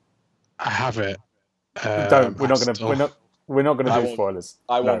 Richard? I have it. Don't. We're not going to do spoilers.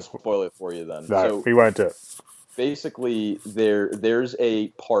 I won't spoil it for you then. No, so we won't do it. basically, there's a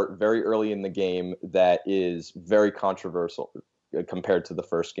part very early in the game that is very controversial compared to the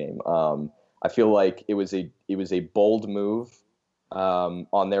first game. I feel like it was a bold move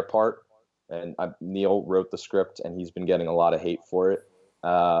on their part, and Neil wrote the script, and he's been getting a lot of hate for it.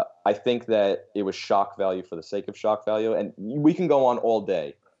 I think that it was shock value for the sake of shock value, and we can go on all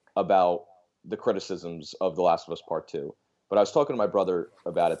day about the criticisms of The Last of Us Part 2. But I was talking to my brother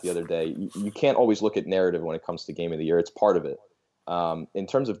about it the other day. You can't always look at narrative when it comes to Game of the Year. It's part of it. In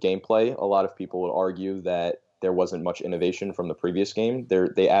terms of gameplay, a lot of people would argue that there wasn't much innovation from the previous game.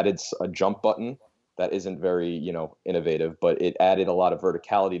 They added a jump button that isn't very, innovative, but it added a lot of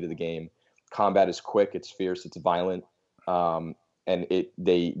verticality to the game. Combat is quick, it's fierce, it's violent, and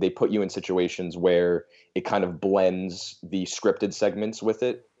they put you in situations where it kind of blends the scripted segments with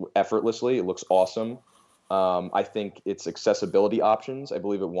it effortlessly. It looks awesome. I think its accessibility options, I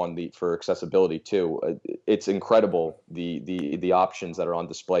believe it won for accessibility too. It's incredible the options that are on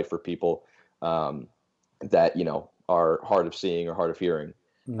display for people that are hard of seeing or hard of hearing.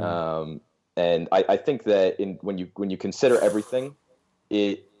 And I think that when you consider everything,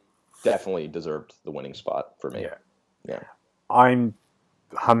 it definitely deserved the winning spot for me. Yeah. I'm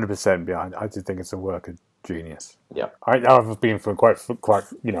 100% behind. I just think it's a work of genius. Yeah. I've been for quite.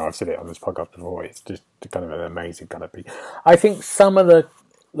 I've said it on this podcast before. It's just kind of an amazing kind of thing. I think some of the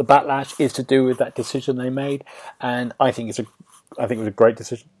backlash is to do with that decision they made, and I think it was a great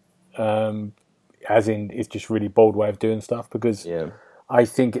decision. As in, it's just really bold way of doing stuff because I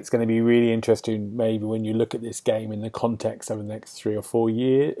think it's going to be really interesting. Maybe when you look at this game in the context of the next 3 or 4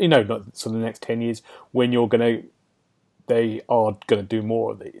 years, not so the next 10 years, when they are going to do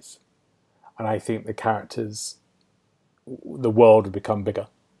more of these. And I think the characters, the world will become bigger,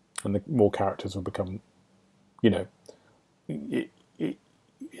 and the more characters will become, it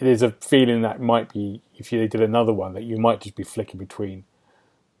is a feeling that might be, if they did another one, that you might just be flicking between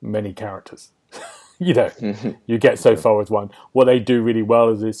many characters. You get so far with one. What they do really well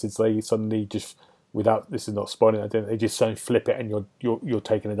is they suddenly just, this is not spoiling, they just suddenly flip it, and you're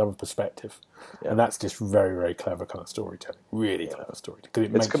taking another perspective, and that's just very, very clever kind of storytelling. Really clever storytelling because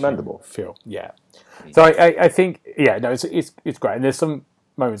it makes commendable. You feel So I think it's great, and there's some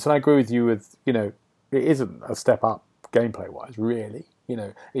moments, and I agree with you with it isn't a step up gameplay wise, really.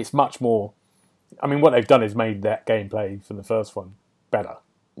 It's much more. I mean, what they've done is made that gameplay from the first one better.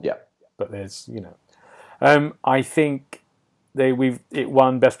 Yeah, but there's I think it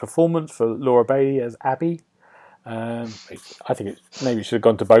won Best Performance for Laura Bailey as Abby. I think maybe it should have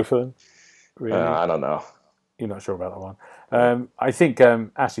gone to both of them. Really. I don't know. You're not sure about that one. I think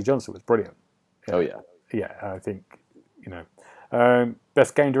Ashley Johnson was brilliant. Oh yeah. Yeah, I think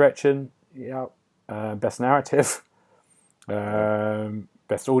Best Game Direction. Yeah. Best Narrative.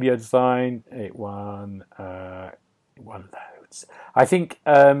 Best Audio Design. It won loads. I think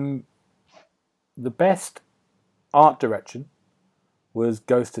the best art direction was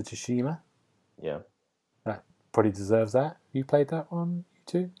Ghost of Tsushima. Yeah. That probably deserves that. You played that one, you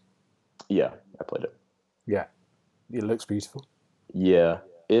too? Yeah, I played it. Yeah. It looks beautiful. Yeah.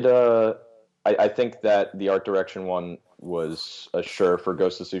 It I think that the art direction one was a sure for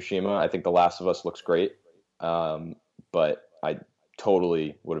Ghost of Tsushima. I think The Last of Us looks great. But I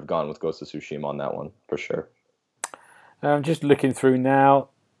totally would have gone with Ghost of Tsushima on that one, for sure. I'm just looking through now.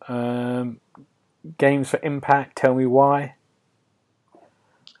 Games for Impact, Tell Me Why.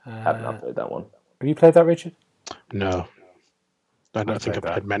 I have not played that one. Have you played that, Richard? No. I don't think say I've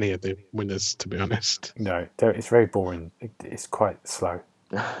that. played many of the winners, to be honest. No, it's very boring. It's quite slow.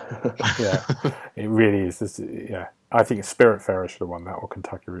 Yeah, it really is. Yeah, I think Spiritfarer should have won that, or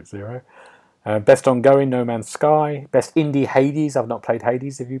Kentucky Route Zero. Best ongoing, No Man's Sky. Best indie, Hades. I've not played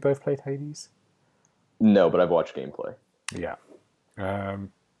Hades. Have you both played Hades? No, but I've watched gameplay. Yeah.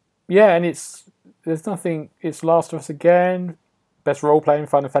 Yeah, and there's nothing. It's Last of Us again. Best role playing,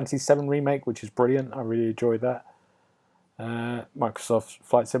 Final Fantasy VII Remake, which is brilliant. I really enjoyed that. Microsoft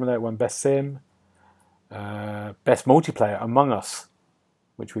Flight Simulator won Best Sim. Best multiplayer, Among Us,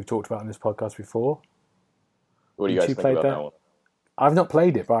 which we've talked about on this podcast before. What do you guys think about that one? I've not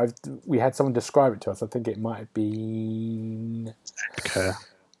played it, but we had someone describe it to us. I think it might have been Edgar.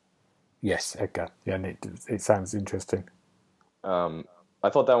 Yes, Edgar. Yeah, and it sounds interesting. I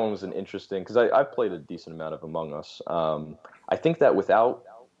thought that one was an interesting, because I've played a decent amount of Among Us. I think that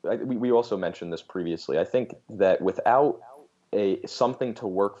we also mentioned this previously. I think that without something to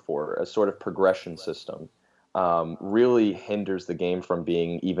work for, a sort of progression system, really hinders the game from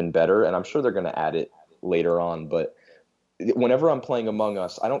being even better. And I'm sure they're going to add it later on. But whenever I'm playing Among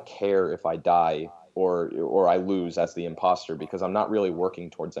Us, I don't care if I die or I lose as the imposter, because I'm not really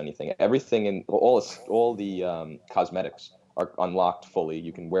working towards anything. Everything in all the cosmetics are unlocked fully.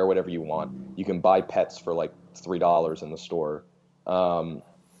 You can wear whatever you want. You can buy pets for like $3 in the store. I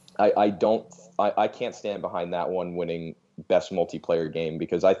can't stand behind that one winning best multiplayer game,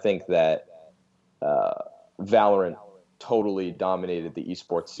 because I think that Valorant totally dominated the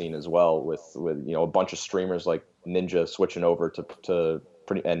esports scene as well, with a bunch of streamers like Ninja switching over to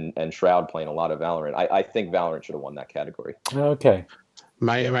and Shroud playing a lot of Valorant. I think Valorant should have won that category. Okay.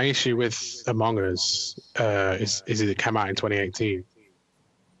 My issue with Among Us is it came out in 2018.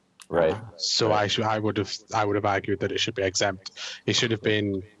 Right. So right. I would have argued that it should be exempt. It should have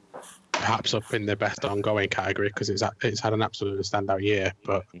been perhaps up in the best ongoing category, because it's had an absolutely standout year.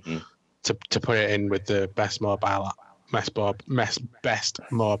 But to put it in with the best mobile, best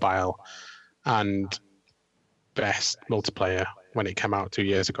mobile, and best multiplayer when it came out 2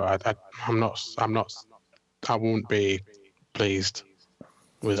 years ago, I won't be pleased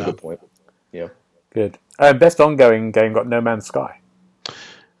with that. Good point. Yeah. Good. Best ongoing game got No Man's Sky.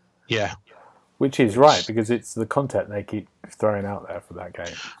 Yeah. Which is right, because it's the content they keep throwing out there for that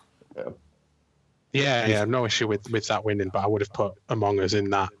game. Yeah, no issue with that winning, but I would have put Among Us in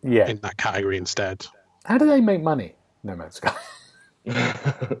that category instead. How do they make money, No Man's Sky?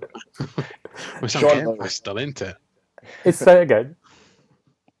 With some Game Pass still, isn't it? Say it again.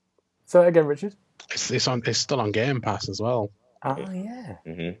 Say it again, Richard. It's still on Game Pass as well. Oh yeah.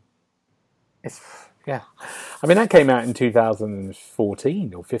 Mm-hmm. Yeah. I mean, that came out in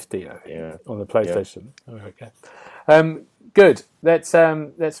 2014 or 15, I think, on the PlayStation. Yeah. Oh, okay. Good.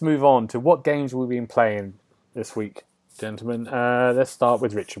 Let's move on to what games we've been playing this week, gentlemen. Let's start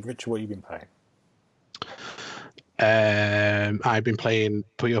with Richard. Richard, what have you been playing? I've been playing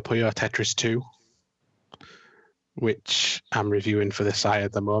Puyo Puyo Tetris 2, which I'm reviewing for the site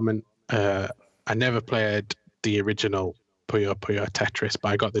at the moment. I never played the original Puyo Puyo Tetris, but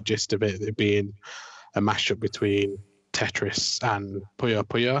I got the gist of it being a mashup between Tetris and Puyo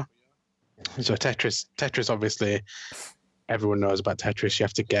Puyo. So Tetris, obviously, everyone knows about Tetris. You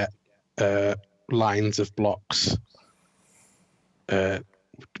have to get lines of blocks,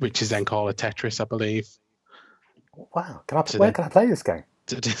 which is then called a Tetris, I believe. Wow! Where can I play this game?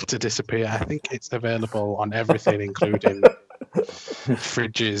 To disappear. I think it's available on everything, including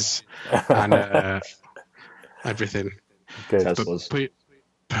fridges and everything. Good. But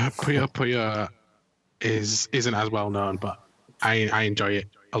Puyo Puyo isn't as well known, but I enjoy it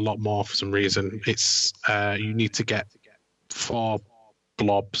a lot more for some reason. It's you need to get 4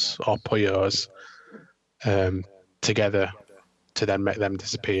 blobs or Puyos together to then make them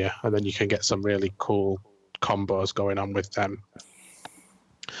disappear, and then you can get some really cool combos going on with them.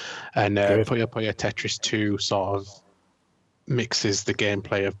 And Puyo Puyo Tetris 2 sort of mixes the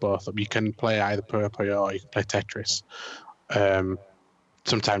gameplay of both. You can play either Puyo Puyo or you can play Tetris.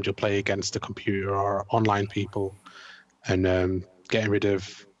 Sometimes you'll play against the computer or online people, and getting rid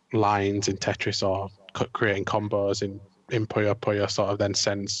of lines in Tetris or creating combos in Puyo Puyo sort of then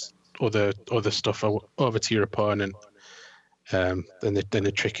sends other stuff over to your opponent. Then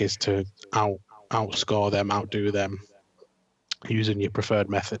the trick is to outscore them, outdo them, using your preferred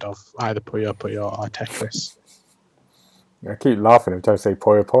method of either Puyo Puyo or Tetris. I keep laughing every time I say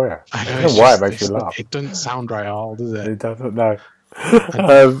Puyo Puyo. I don't know why it makes you laugh. It doesn't sound right at all, does it? It doesn't, no.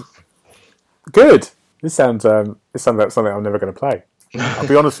 Good. This sounds like something I'm never going to play. I'll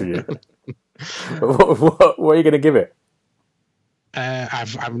be honest with you. What are you going to give it?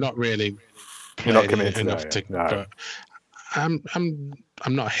 I've not really You're not played it committed enough to that, but I'm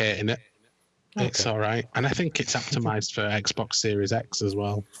not hating it. Okay. It's all right, and I think it's optimized for Xbox Series X as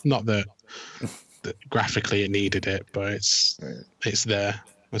well. Not that graphically it needed it, but it's there,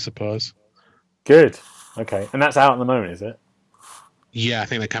 I suppose. Good. Okay, and that's out at the moment, is it? Yeah, I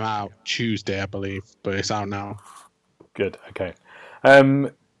think they came out Tuesday, I believe, but it's out now. Good. Okay.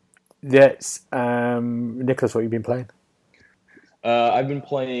 Yes. Nicholas, what have you been playing? I've been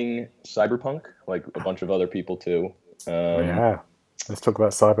playing Cyberpunk, like a bunch of other people too. Yeah. Let's talk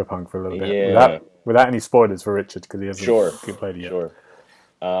about Cyberpunk for a little bit. Yeah. Without any spoilers for Richard, because he hasn't played it yet. Sure.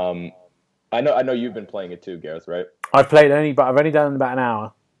 I know you've been playing it too, Gareth, right? I've only done about an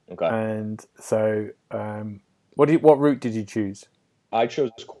hour. Okay. And so, what route did you choose? I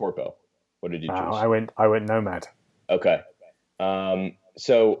chose Corpo. What did you choose? I went Nomad. Okay.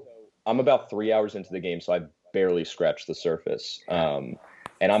 So I'm about 3 hours into the game, so I barely scratched the surface.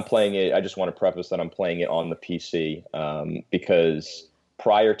 And I'm playing it. I just want to preface that I'm playing it on the PC because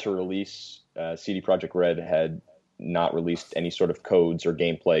prior to release, CD Projekt Red had not released any sort of codes or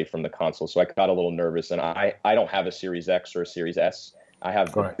gameplay from the console, so I got a little nervous. And I don't have a Series X or a Series S. I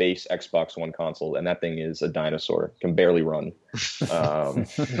have the base Xbox One console, and that thing is a dinosaur. It can barely run. So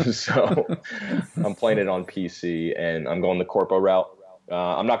I'm playing it on PC, and I'm going the Corpo route.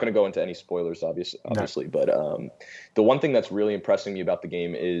 I'm not going to go into any spoilers, obviously, but the one thing that's really impressing me about the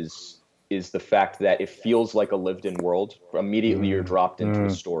game is the fact that it feels like a lived-in world. Immediately, you're dropped into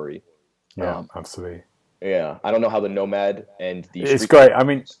a story. Yeah, absolutely. Yeah, I don't know how the Nomad and the it's great. I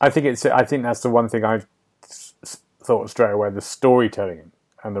mean, I think that's the one thing I've thought straight away. The storytelling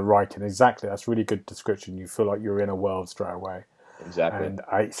and the writing, exactly. That's really good description. You feel like you're in a world straight away. Exactly. And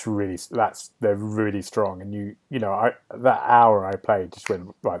they're really strong. And you know, that hour I played just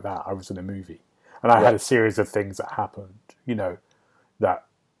went like that. I was in a movie, and I had a series of things that happened. You know, that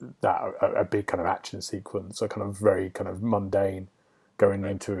a big kind of action sequence, a kind of very kind of mundane, going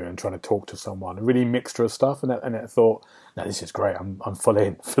into it and trying to talk to someone, a really mixture of stuff. And I thought, no, this is great. I'm full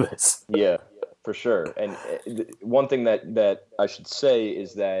in for this. Yeah, for sure. And one thing that I should say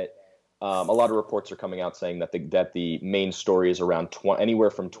is that a lot of reports are coming out saying that the main story is around anywhere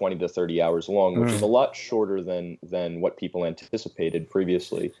from 20 to 30 hours long, which is a lot shorter than what people anticipated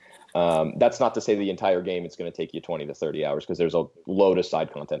previously. That's not to say the entire game it's going to take you 20 to 30 hours, because there's a load of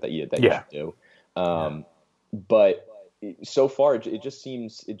side content that you should do. But so far, it just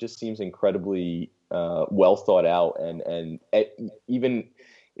seems incredibly well thought out, and even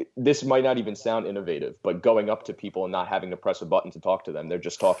this might not even sound innovative, but going up to people and not having to press a button to talk to them, they're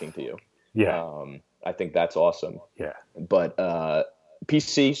just talking to you. Yeah, I think that's awesome. Yeah, but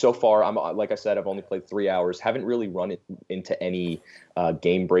PC so far, like I said, I've only played 3 hours. Haven't really run it into any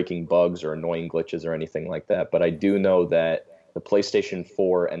game-breaking bugs or annoying glitches or anything like that. But I do know that the PlayStation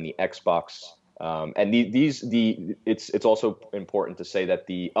 4 and the Xbox, and it's also important to say that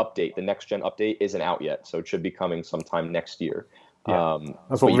the next-gen update, isn't out yet, so it should be coming sometime next year. Yeah.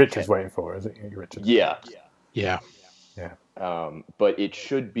 That's what Richard's waiting for, is it, Richard? Yeah. But it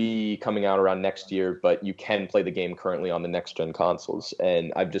should be coming out around next year, but you can play the game currently on the next-gen consoles.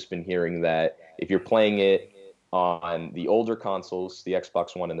 And I've just been hearing that if you're playing it on the older consoles, the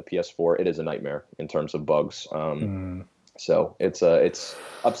Xbox One and the PS4, it is a nightmare in terms of bugs. So it's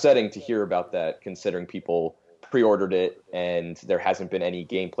upsetting to hear about that, considering people pre-ordered it and there hasn't been any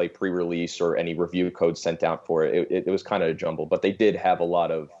gameplay pre-release or any review code sent out for it. It was kind of a jumble, but they did have a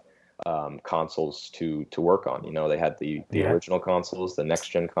lot of consoles to work on. You know, they had the original consoles, the next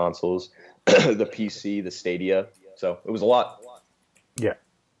gen consoles, the PC, the Stadia. So it was a lot. Yeah,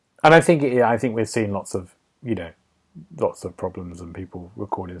 and I think we're seeing lots of problems and people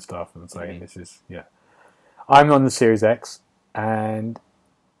recording stuff and saying this is I'm on the Series X, and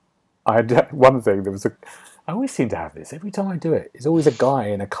one thing I always seem to have this every time I do it. It's always a guy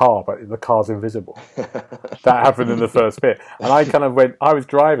in a car, but the car's invisible. That happened in the first bit, and I kind of went. I was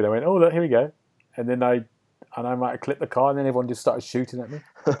driving. I went, "Oh, look, here we go," and then I might have clipped the car, and then everyone just started shooting at me.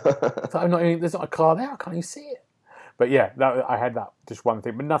 There's not a car there. I can't even see it. But yeah, I had that just one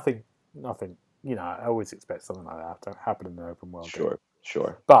thing, but nothing. You know, I always expect something like that to happen in an open world.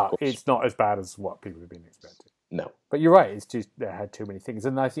 Sure. But it's not as bad as what people have been expecting. No. But you're right. It's just they had too many things,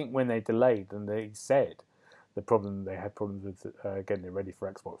 and I think when they delayed and they said. They had problems with getting it ready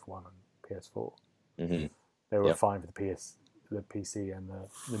for Xbox One and PS4. Mm-hmm. They were fine for the PC and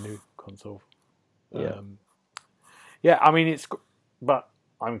the new console. I mean but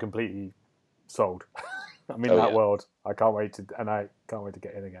I'm completely sold. I'm in that world. I can't wait to get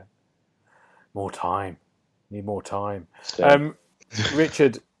in again. More time. Need more time.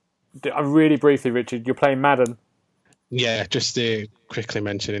 Richard, really briefly, Richard, you're playing Madden. Yeah, just to quickly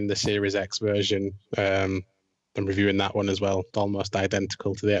mention in the Series X version. I'm reviewing that one as well. Almost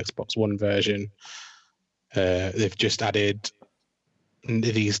identical to the Xbox One version. They've just added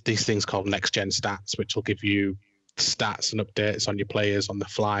these things called next gen stats, which will give you stats and updates on your players on the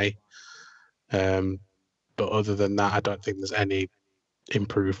fly. But other than that, I don't think there's any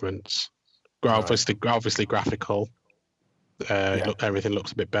improvements. Obviously graphical. Everything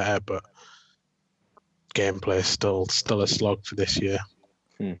looks a bit better, but gameplay is still a slog for this year.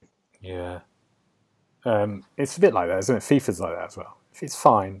 Yeah. It's a bit like that, isn't it? FIFA's like that as well. It's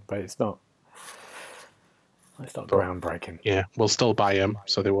fine, but it's not groundbreaking. Yeah, we'll still buy them,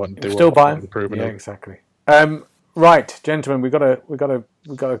 so they won't buy them. Improving yeah, them. Exactly. Right, gentlemen, we got to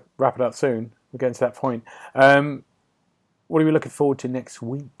wrap it up soon. We're getting to that point. What are we looking forward to next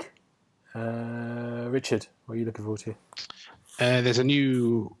week? Richard, what are you looking forward to? There's a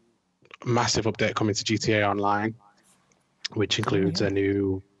new massive update coming to GTA Online, which includes a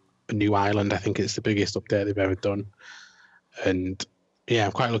new island. I think it's the biggest update they've ever done, and yeah,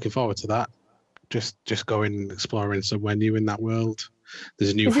 I'm quite looking forward to that. Just going and exploring somewhere new in that world.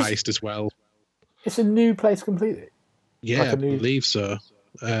 There's a new heist as well. It's a new place completely. Yeah, I believe so.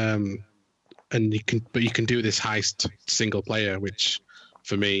 And you can do this heist single player, which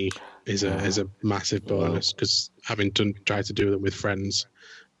for me is a massive bonus, because having tried to do them with friends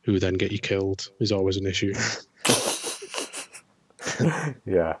who then get you killed is always an issue.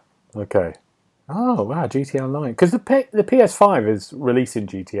 Yeah. Okay. Oh wow, GTA Online, because the PS5 is releasing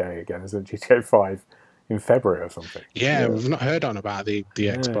GTA again, isn't it? GTA 5 in February or something. Yeah, we've not heard on about the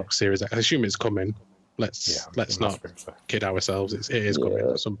Xbox Series. I assume it's coming. Let's not kid ourselves. It is coming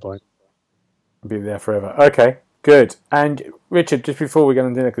at some point. Be there forever. Okay, good. And Richard, just before we get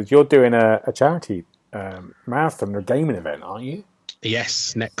on dinner, because you're doing a charity marathon or gaming event, aren't you?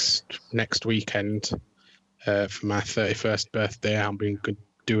 Yes, next weekend for my 31st birthday, I'll be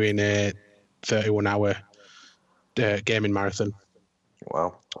doing a 31-hour gaming marathon.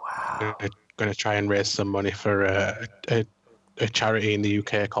 Wow. Going to try and raise some money for a charity in the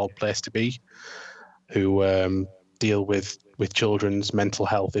UK called Place to Be, who deal with children's mental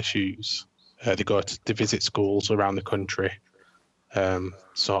health issues. They visit schools around the country,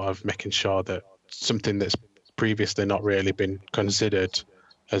 sort of making sure that something that's previously not really been considered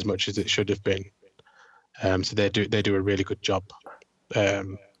as much as it should have been. So they do a really good job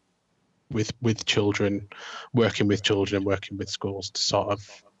with children, working with children and working with schools to sort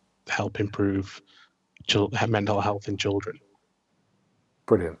of help improve mental health in children.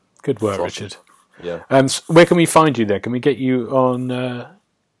 Brilliant. Good work, Awesome. Richard. Yeah. Where can we find you there? Can we get you on?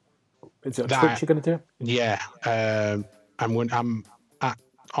 Is it on Twitch you're going to do? Yeah. I'm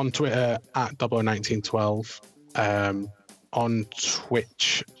on Twitter at 001912. On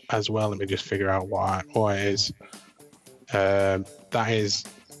Twitch as well. Let me just figure out what it is. That is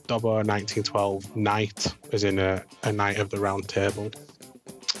 001912 Night, as in a Night of the Round Table,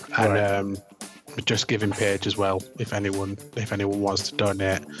 and just giving page as well. If anyone wants to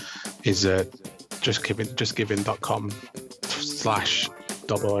donate, is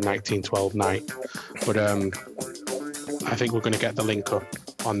justgiving.com/001912 Night. But I think we're going to get the link up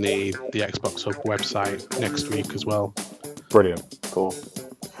on the Xbox Hub website next week as well. Brilliant. Cool.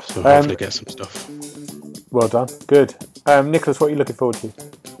 So hopefully get some stuff. Well done. Good. Nicholas, what are you looking forward to?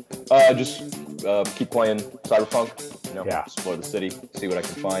 Just keep playing Cyberpunk. Explore the city, see what I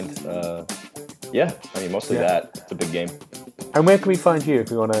can find. Mostly that. It's a big game. And where can we find you if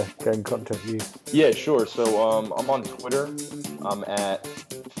we want to get in contact with you? Yeah, sure. So I'm on Twitter. I'm at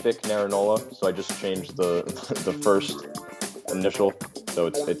Fick Narinola. So I just changed the first initial. So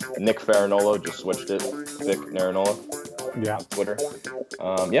it's Nick Farinolo. Just switched it. Fick Narinola. Yeah. Twitter.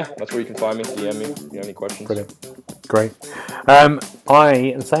 That's where you can find me. DM me if you have any questions. Brilliant. Great. I am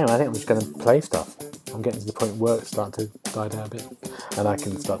saying, I think I'm just going to play stuff. I'm getting to the point where work's starting to die down a bit, and I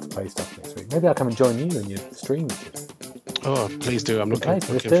can start to play stuff next week. Maybe I'll come and join you in your stream. Oh, please do. I'm looking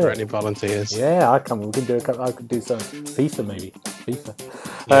for any volunteers. Yeah, I come. We can do I could do some FIFA maybe.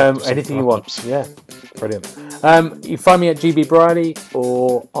 Anything you want. Yeah, brilliant. You find me at GB Briley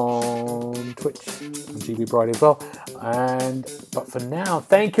or on Twitch on GB Briley as well. But for now,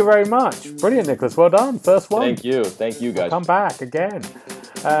 thank you very much. Brilliant, Nicholas. Well done. First one. Thank you guys. Come back again.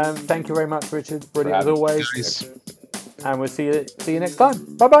 Thank you very much, Richard. Brilliant as always. Guys. And we'll see you next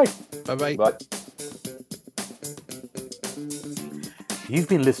time. Bye-bye. Bye-bye. Bye. You've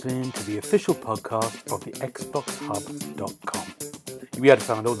been listening to the official podcast of the XboxHub.com. You'll be able to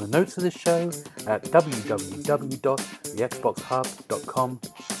find all the notes of this show at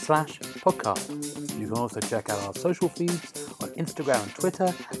www.theXboxHub.com/podcast. You can also check out our social feeds on Instagram and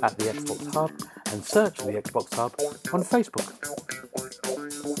Twitter at the Xbox Hub, and search for the Xbox Hub on Facebook.